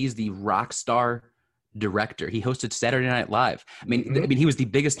shit. He's the rock star director. He hosted Saturday Night Live. I mean, he was the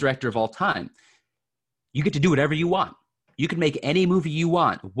biggest director of all time. You get to do whatever you want. You can make any movie you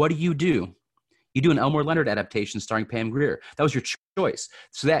want. What do? You do an Elmore Leonard adaptation starring Pam Grier. That was your choice.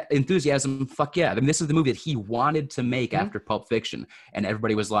 So that enthusiasm, fuck yeah. I mean, this is the movie that he wanted to make after Pulp Fiction. And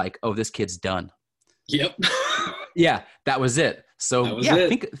everybody was like, oh, this kid's done. Yep. Yeah, that was it. So yeah,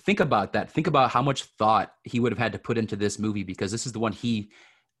 think about that. Think about how much thought he would have had to put into this movie, because this is the one he,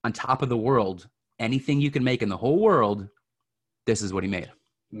 on top of the world, anything you can make in the whole world, this is what he made.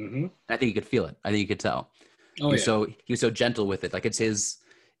 I think you could feel it. I think you could tell. He was so gentle with it. Like, it's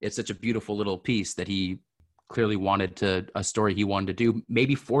such a beautiful little piece that he clearly a story he wanted to do,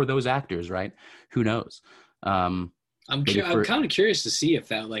 maybe for those actors, right? Who knows? I'm kind of curious to see if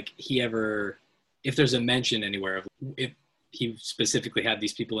that, like, if there's a mention anywhere of if he specifically had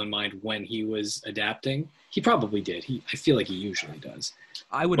these people in mind when he was adapting. He probably did. I feel like he usually does.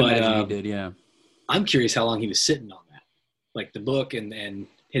 I would imagine he did, yeah. I'm curious how long he was sitting on that, like the book and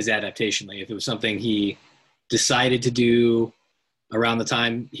his adaptation. Like, if it was something he decided to do around the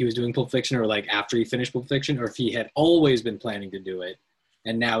time he was doing Pulp Fiction, or like after he finished Pulp Fiction, or if he had always been planning to do it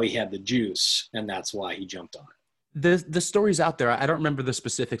and now he had the juice and that's why he jumped on it. The story's out there. I don't remember the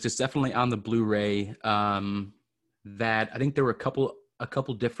specifics. It's definitely on the Blu-ray. That I think there were a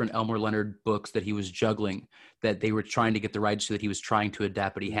couple different Elmore Leonard books that he was juggling, that they were trying to get the rights to, that he was trying to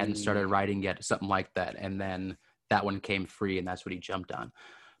adapt, but he hadn't started writing yet, something like that. And then that one came free, and that's what he jumped on.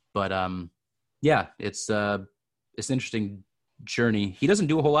 But yeah, it's an interesting journey. He doesn't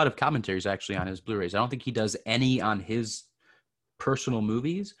do a whole lot of commentaries actually on his Blu-rays. I don't think he does any on his personal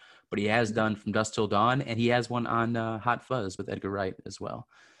movies, but he has done From Dusk Till Dawn, and he has one on Hot Fuzz with Edgar Wright as well.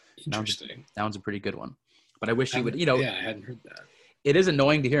 Interesting. That one's a pretty good one. But I wish he would, Yeah, I hadn't heard that. It is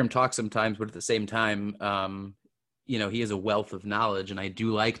annoying to hear him talk sometimes, but at the same time, he has a wealth of knowledge, and I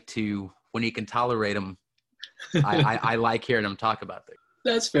do like to, when he can tolerate him, I like hearing him talk about things.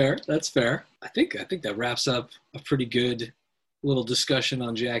 That's fair. I think that wraps up a pretty good little discussion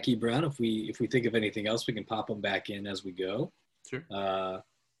on Jackie Brown. If we think of anything else, we can pop them back in as we go. Sure.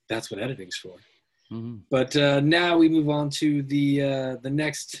 That's what editing's for. But now we move on to the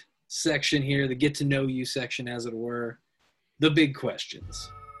next section here, the get to know you section, as it were, the big questions.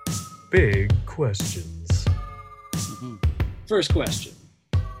 Big questions. First question: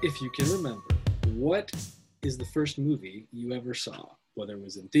 if you can remember, what is the first movie you ever saw, whether it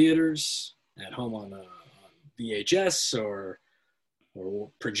was in theaters, at home on VHS, or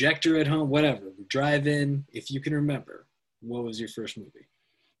projector at home, whatever, drive-in? If you can remember, what was your first movie?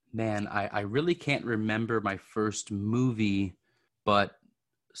 Man, I really can't remember my first movie but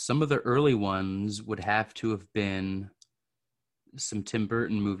some of the early ones would have to have been some Tim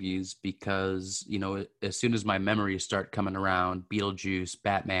Burton movies because, as soon as my memories start coming around, Beetlejuice,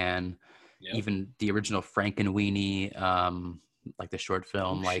 Batman, even the original Frankenweenie, like the short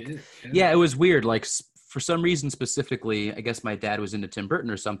film, it was weird. Like for some reason specifically, I guess my dad was into Tim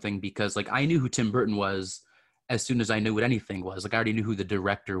Burton or something because like I knew who Tim Burton was as soon as I knew what anything was. Like I already knew who the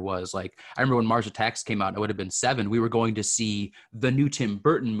director was. Like I remember when Mars Attacks came out, I would have been 7. We were going to see the new Tim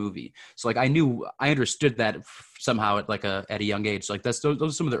Burton movie. So like I understood that somehow at a young age. Like those are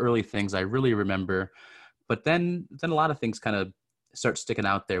some of the early things I really remember. But then a lot of things kind of start sticking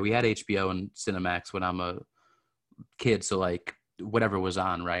out there. We had HBO and Cinemax when I'm a kid. So like whatever was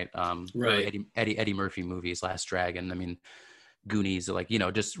on, right? Eddie Murphy movies, Last Dragon. I mean, Goonies, like,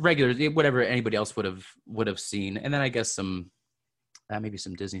 just regular, whatever anybody else would have seen. And then I guess some maybe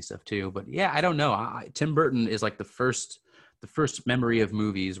some Disney stuff too. But yeah, I don't know. Tim Burton is like the first memory of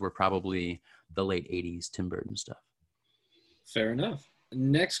movies were probably the late 80s Tim Burton stuff. Fair enough.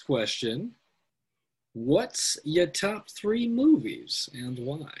 Next question. What's your top 3 movies and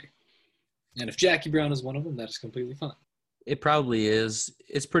why? And if Jackie Brown is one of them, that is completely fine. It probably is.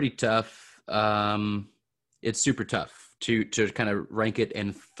 It's pretty tough. It's super tough to kind of rank it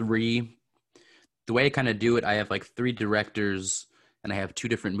in 3. The way I kind of do it, I have like 3 directors and I have 2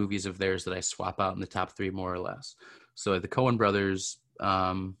 different movies of theirs that I swap out in the top 3 more or less. So the Coen brothers,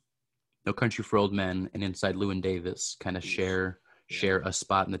 No Country for Old Men and Inside Llewyn Davis kind of share a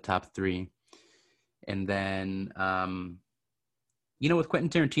spot in the top 3. And then, with Quentin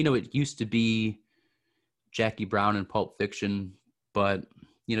Tarantino, it used to be Jackie Brown and Pulp Fiction, but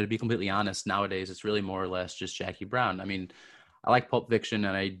to be completely honest, nowadays it's really more or less just Jackie Brown. I mean, I like Pulp Fiction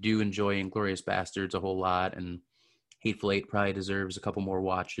and I do enjoy Inglourious Bastards a whole lot, and Hateful Eight probably deserves a couple more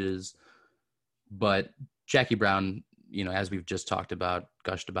watches. But Jackie Brown, as we've just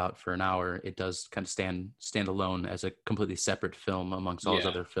gushed about for an hour, it does kind of stand alone as a completely separate film amongst all his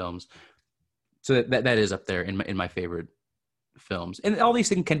other films. So that is up there in my favorite films. And all these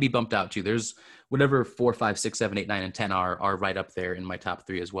things can be bumped out too. There's whatever 4, 5, 6, 7, 8, 9, and 10 are right up there in my top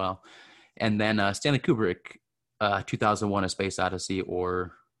 3 as well. And then Stanley Kubrick, 2001: A Space Odyssey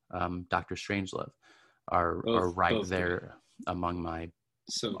or Doctor Strangelove are right both there among my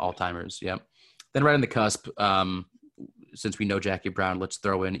all-timers. Yep. Then right on the cusp, since we know Jackie Brown, let's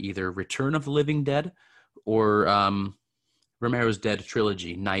throw in either Return of the Living Dead or Romero's Dead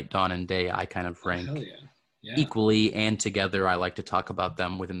trilogy, Night, Dawn, and Day. I kind of rank equally and together. I like to talk about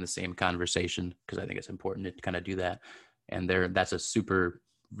them within the same conversation because I think it's important to kind of do that. And that's a super,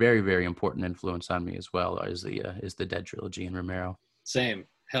 very, very important influence on me as well is the Dead trilogy and Romero. Same.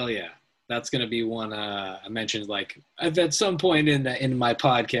 Hell yeah. That's going to be one I mentioned, like at some point in my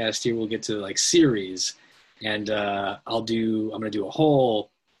podcast here, we'll get to like series, and I'm going to do a whole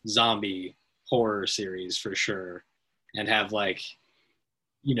zombie horror series for sure, and have like,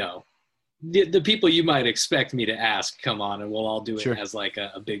 the people you might expect me to ask come on, and we'll all do it as like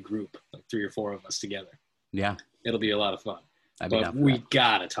a big group, like 3 or 4 of us together. Yeah. It'll be a lot of fun. But we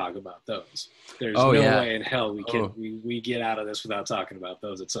gotta talk about those. There's no way in hell we get out of this without talking about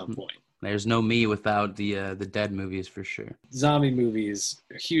those at some point. There's no me without the Dead movies for sure. Zombie movies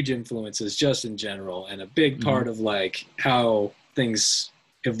are huge influences just in general, and a big part of like how things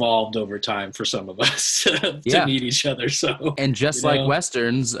evolved over time for some of us to meet each other. So and just like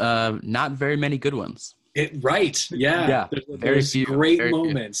Westerns, not very many good ones. There's few, great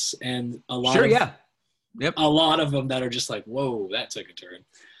moments few. And a lot a lot of them that are just like, whoa, that took a turn.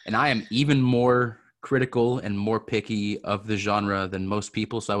 And I am even more critical and more picky of the genre than most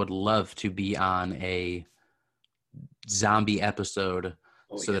people, so I would love to be on a zombie episode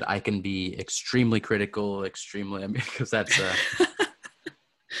that I can be extremely critical, because that's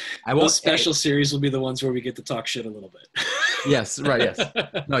those special series will be the ones where we get to talk shit a little bit. Yes.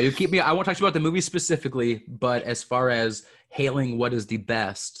 No, you keep me. I won't talk to you about the movie specifically, but as far as hailing what is the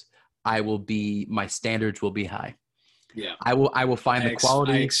best, my standards will be high. Yeah. I will find the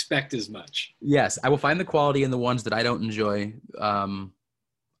quality. I expect as much. Yes. I will find the quality in the ones that I don't enjoy.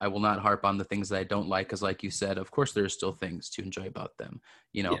 I will not harp on the things that I don't like. Cause like you said, of course there are still things to enjoy about them.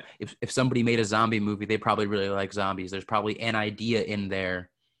 If somebody made a zombie movie, they probably really like zombies. There's probably an idea in there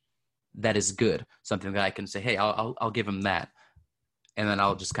that is good. Something that I can say, hey, I'll give them that. And then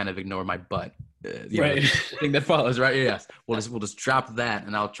I'll just kind of ignore my butt. The thing that follows, right? Yes. We'll just drop that,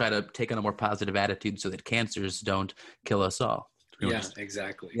 and I'll try to take on a more positive attitude so that cancers don't kill us all. Yeah,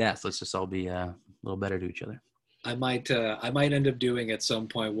 exactly. Yes, let's just all be a little better to each other. I might end up doing at some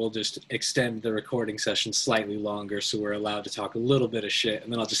point. We'll just extend the recording session slightly longer, so we're allowed to talk a little bit of shit,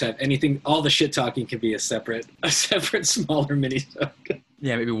 and then I'll just have anything. All the shit talking can be a separate smaller mini.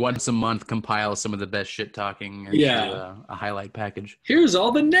 Yeah, maybe once a month, compile some of the best shit talking into a highlight package. Here's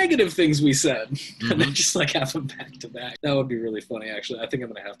all the negative things we said, and then just like have them back to back. That would be really funny, actually. I think I'm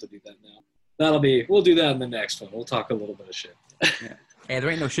gonna have to do that now. We'll do that in the next one. We'll talk a little bit of shit. Yeah. Hey,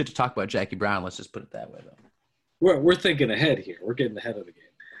 there ain't no shit to talk about Jackie Brown. Let's just put it that way, though. We're thinking ahead here. We're getting ahead of the game.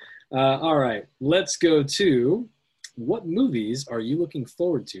 All right, let's go to what movies are you looking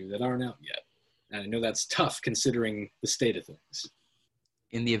forward to that aren't out yet? And I know that's tough considering the state of things.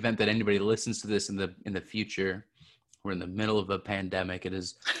 In the event that anybody listens to this in the future, we're in the middle of a pandemic. It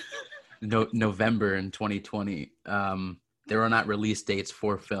is November in 2020. There are not release dates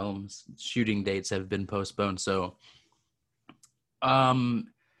for films. Shooting dates have been postponed. So,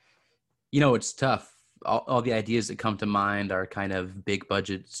 it's tough. All the ideas that come to mind are kind of big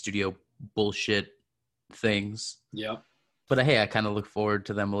budget studio bullshit things. Yeah. But hey, I kind of look forward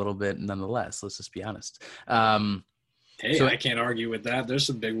to them a little bit nonetheless. Let's just be honest. Hey, I can't argue with that. There's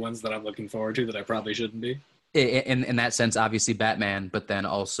some big ones that I'm looking forward to that I probably shouldn't be. In that sense, obviously Batman, but then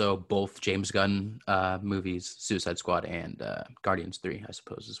also both James Gunn movies, Suicide Squad and Guardians 3, I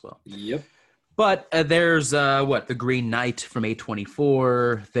suppose, as well. Yep. But there's The Green Knight from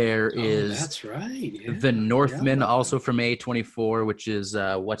A24. There is that's right. Yeah, The Northman, also from A24, which is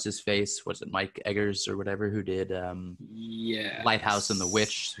what's his face? Was it Mike Eggers or whatever who did Lighthouse and the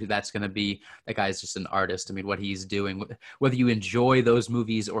Witch? That's going to be, that guy's just an artist. I mean, what he's doing, whether you enjoy those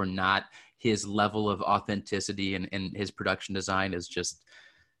movies or not, his level of authenticity and his production design is just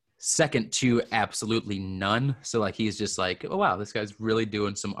second to absolutely none. So like, he's just like, oh wow, this guy's really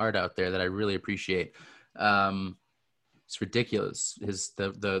doing some art out there that I really appreciate. It's ridiculous.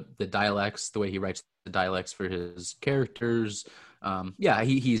 The dialects, the way he writes the dialects for his characters.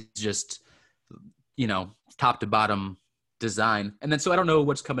 He's just, top to bottom design. And then, so I don't know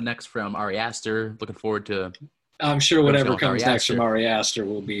what's coming next from Ari Aster. Looking forward to, I'm sure whatever comes next from Ari Aster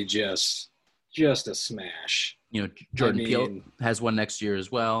will be just a smash. Jordan Peele has one next year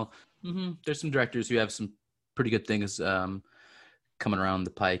as well. There's some directors who have some pretty good things coming around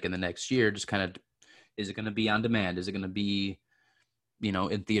the pike in the next year. Just kind of, is it going to be on demand? Is it going to be,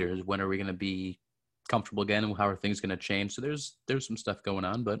 in theaters? When are we going to be comfortable again? And how are things going to change? So there's some stuff going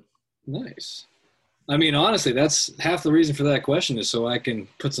on, but. Nice. I mean, honestly, that's half the reason for that question is so I can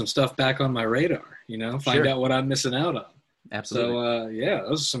put some stuff back on my radar, find out what I'm missing out on. Absolutely. So,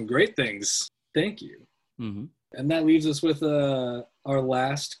 those are some great things. Thank you. Mm-hmm. And that leaves us with our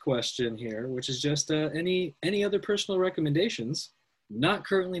last question here, which is just any other personal recommendations not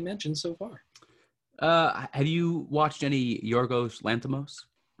currently mentioned so far. Have you watched any Yorgos Lanthimos?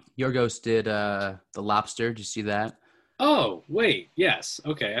 Yorgos did The Lobster. Did you see that? Oh, wait. Yes.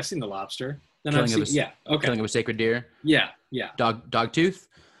 Okay. I've seen The Lobster. Then okay. Killing of a Sacred Deer. Yeah. Dogtooth.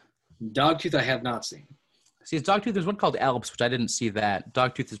 Dogtooth I have not seen. See, it's Dogtooth. There's one called Alps, which I didn't see that.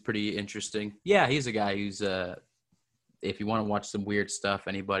 Dogtooth is pretty interesting. Yeah, he's a guy who's, if you want to watch some weird stuff,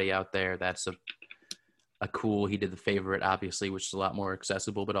 anybody out there, that's a cool, he did The Favorite, obviously, which is a lot more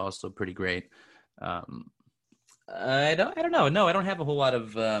accessible, but also pretty great. I don't know. No, I don't have a whole lot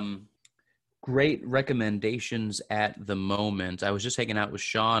of great recommendations at the moment. I was just hanging out with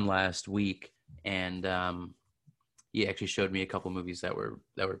Sean last week, and he actually showed me a couple movies that were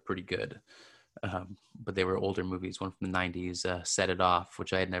pretty good. But they were older movies. One from the 90s, Set It Off,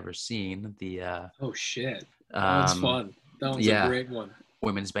 which I had never seen. Oh shit, that one's fun. That one's a great one.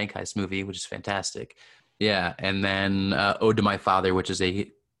 Women's bank heist movie, which is fantastic. Yeah, and then Ode to My Father, which is a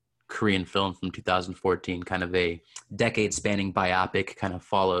Korean film from 2014, kind of a decade-spanning biopic, kind of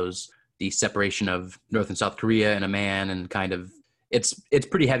follows the separation of North and South Korea and a man, and kind of it's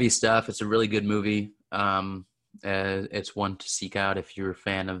pretty heavy stuff. It's a really good movie. It's one to seek out if you're a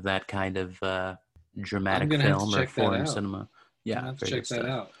fan of that kind of dramatic film or foreign cinema. Yeah, I'm gonna have to check that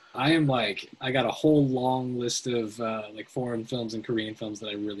out. I got a whole long list of foreign films and Korean films that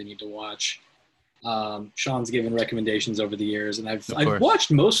I really need to watch. Sean's given recommendations over the years, and I've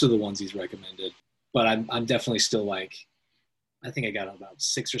watched most of the ones he's recommended, but I'm definitely still I think I got about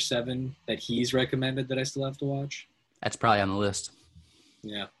 6 or 7 that he's recommended that I still have to watch. That's probably on the list.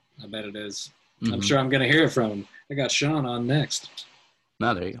 Yeah, I bet it is. Mm-hmm. I'm sure I'm going to hear from him. I got Sean on next.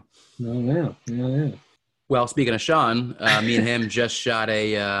 Oh, there you go. Oh, yeah. Well, speaking of Sean, me and him just shot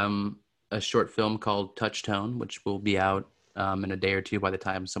a short film called Touchtone, which will be out in a day or two. By the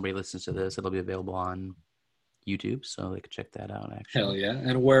time somebody listens to this, it'll be available on YouTube, so they can check that out, actually. Hell yeah.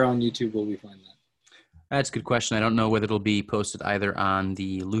 And where on YouTube will we find that? That's a good question. I don't know whether it'll be posted either on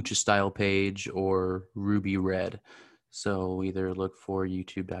the Lucha Style page or Ruby Red. So either look for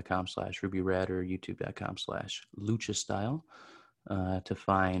youtube.com/Ruby Red or youtube.com/Lucha Style to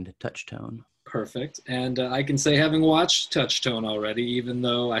find Touchtone. Perfect. And I can say, having watched Touchtone already, even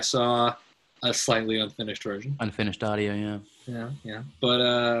though I saw a slightly unfinished version. Unfinished audio, yeah. Yeah.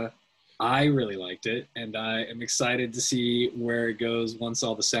 But I really liked it, and I am excited to see where it goes once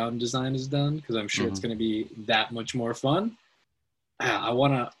all the sound design is done, because I'm sure it's going to be that much more fun.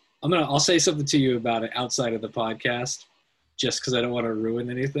 I'll say something to you about it outside of the podcast, just because I don't want to ruin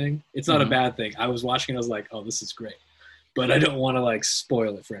anything. It's not a bad thing. I was watching, I was like, oh, this is great, but I don't want to like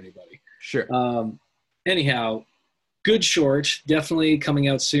spoil it for anybody. Sure. Anyhow, good short, definitely coming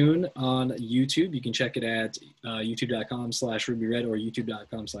out soon on YouTube. You can check it at youtube.com/RubyRed or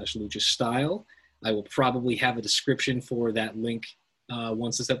youtube.com/LuchaStyle. I will probably have a description for that link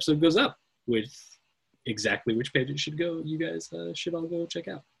once this episode goes up with exactly which page it should go. You guys should all go check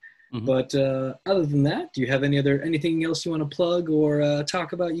out. But other than that, do you have anything else you want to plug or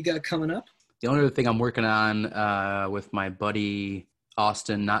talk about you got coming up? The only other thing I'm working on with my buddy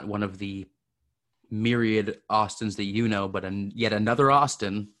Austin, not one of the myriad Austins that you know, but yet another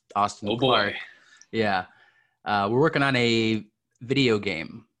Austin Clark. Boy. Yeah. We're working on a video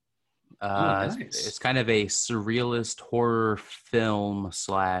game. Nice. It's kind of a surrealist horror film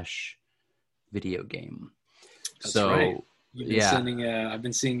 / video game. That's so, right. I've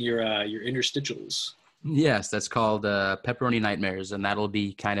been seeing your interstitials. Yes, that's called Pepperoni Nightmares, and that'll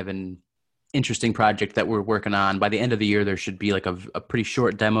be kind of an interesting project that we're working on. By the end of the year, there should be like a pretty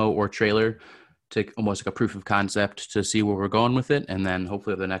short demo or trailer to almost like a proof of concept to see where we're going with it. And then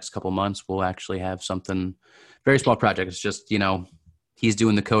hopefully over the next couple months, we'll actually have something very small project. It's just, he's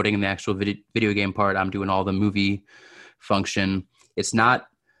doing the coding and the actual video game part. I'm doing all the movie function. It's not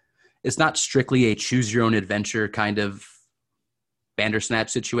strictly a choose your own adventure kind of Bandersnatch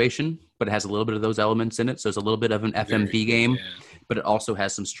situation, but it has a little bit of those elements in it. So it's a little bit of an FMV game, but it also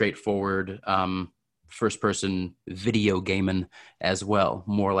has some straightforward first-person video gaming as well,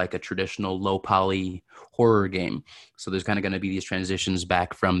 more like a traditional low-poly horror game. So there's kind of going to be these transitions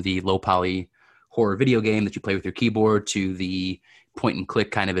back from the low-poly horror video game that you play with your keyboard to the point-and-click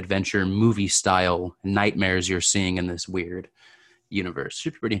kind of adventure movie-style nightmares you're seeing in this weird universe.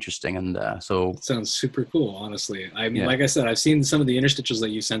 Should be pretty interesting. And so it sounds super cool, honestly. Like I said, I've seen some of the interstitials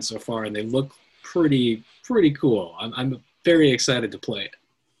that you sent so far, and they look pretty cool. I'm very excited to play it.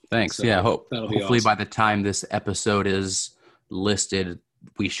 Thanks. So yeah, hopefully awesome. By the time this episode is listed,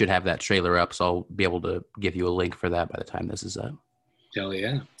 we should have that trailer up, so I'll be able to give you a link for that by the time this is up. Hell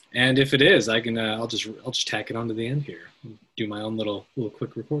yeah. And if it is, I can I'll just tack it on to the end here. Do my own little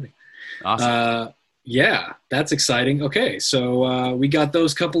quick recording. Awesome. Yeah, that's exciting. Okay, so we got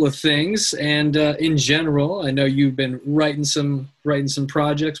those couple of things, and in general, I know you've been writing some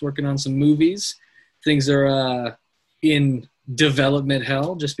projects, working on some movies. Things are in development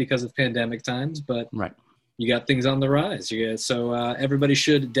hell just because of pandemic times, but right. You got things on the rise. So everybody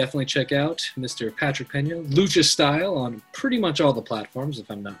should definitely check out Mr. Patrick Peña, Lucha Style, on pretty much all the platforms,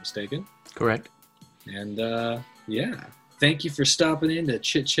 if I'm not mistaken. Correct. And thank you for stopping in to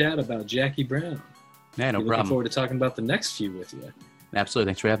chit chat about Jackie Brown. Yeah, no problem. Looking forward to talking about the next few with you. Absolutely.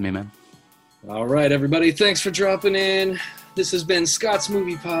 Thanks for having me, man. All right, everybody. Thanks for dropping in. This has been Scott's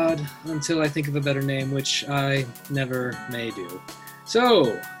Movie Pod, until I think of a better name, which I never may do.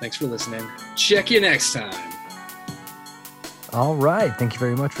 So, thanks for listening. Check you next time. All right. Thank you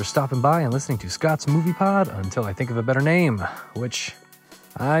very much for stopping by and listening to Scott's Movie Pod, until I think of a better name, which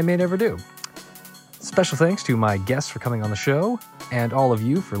I may never do. Special thanks to my guests for coming on the show, and all of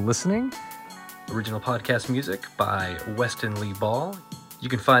you for listening. Original podcast music by Weston Lee Ball. You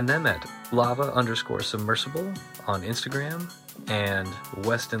can find them at lava_submersible on Instagram and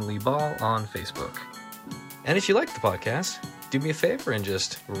Weston Lee Ball on Facebook. And if you like the podcast, do me a favor and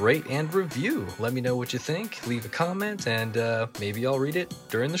just rate and review. Let me know what you think. Leave a comment, and maybe I'll read it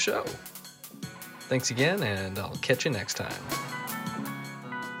during the show. Thanks again, and I'll catch you next time.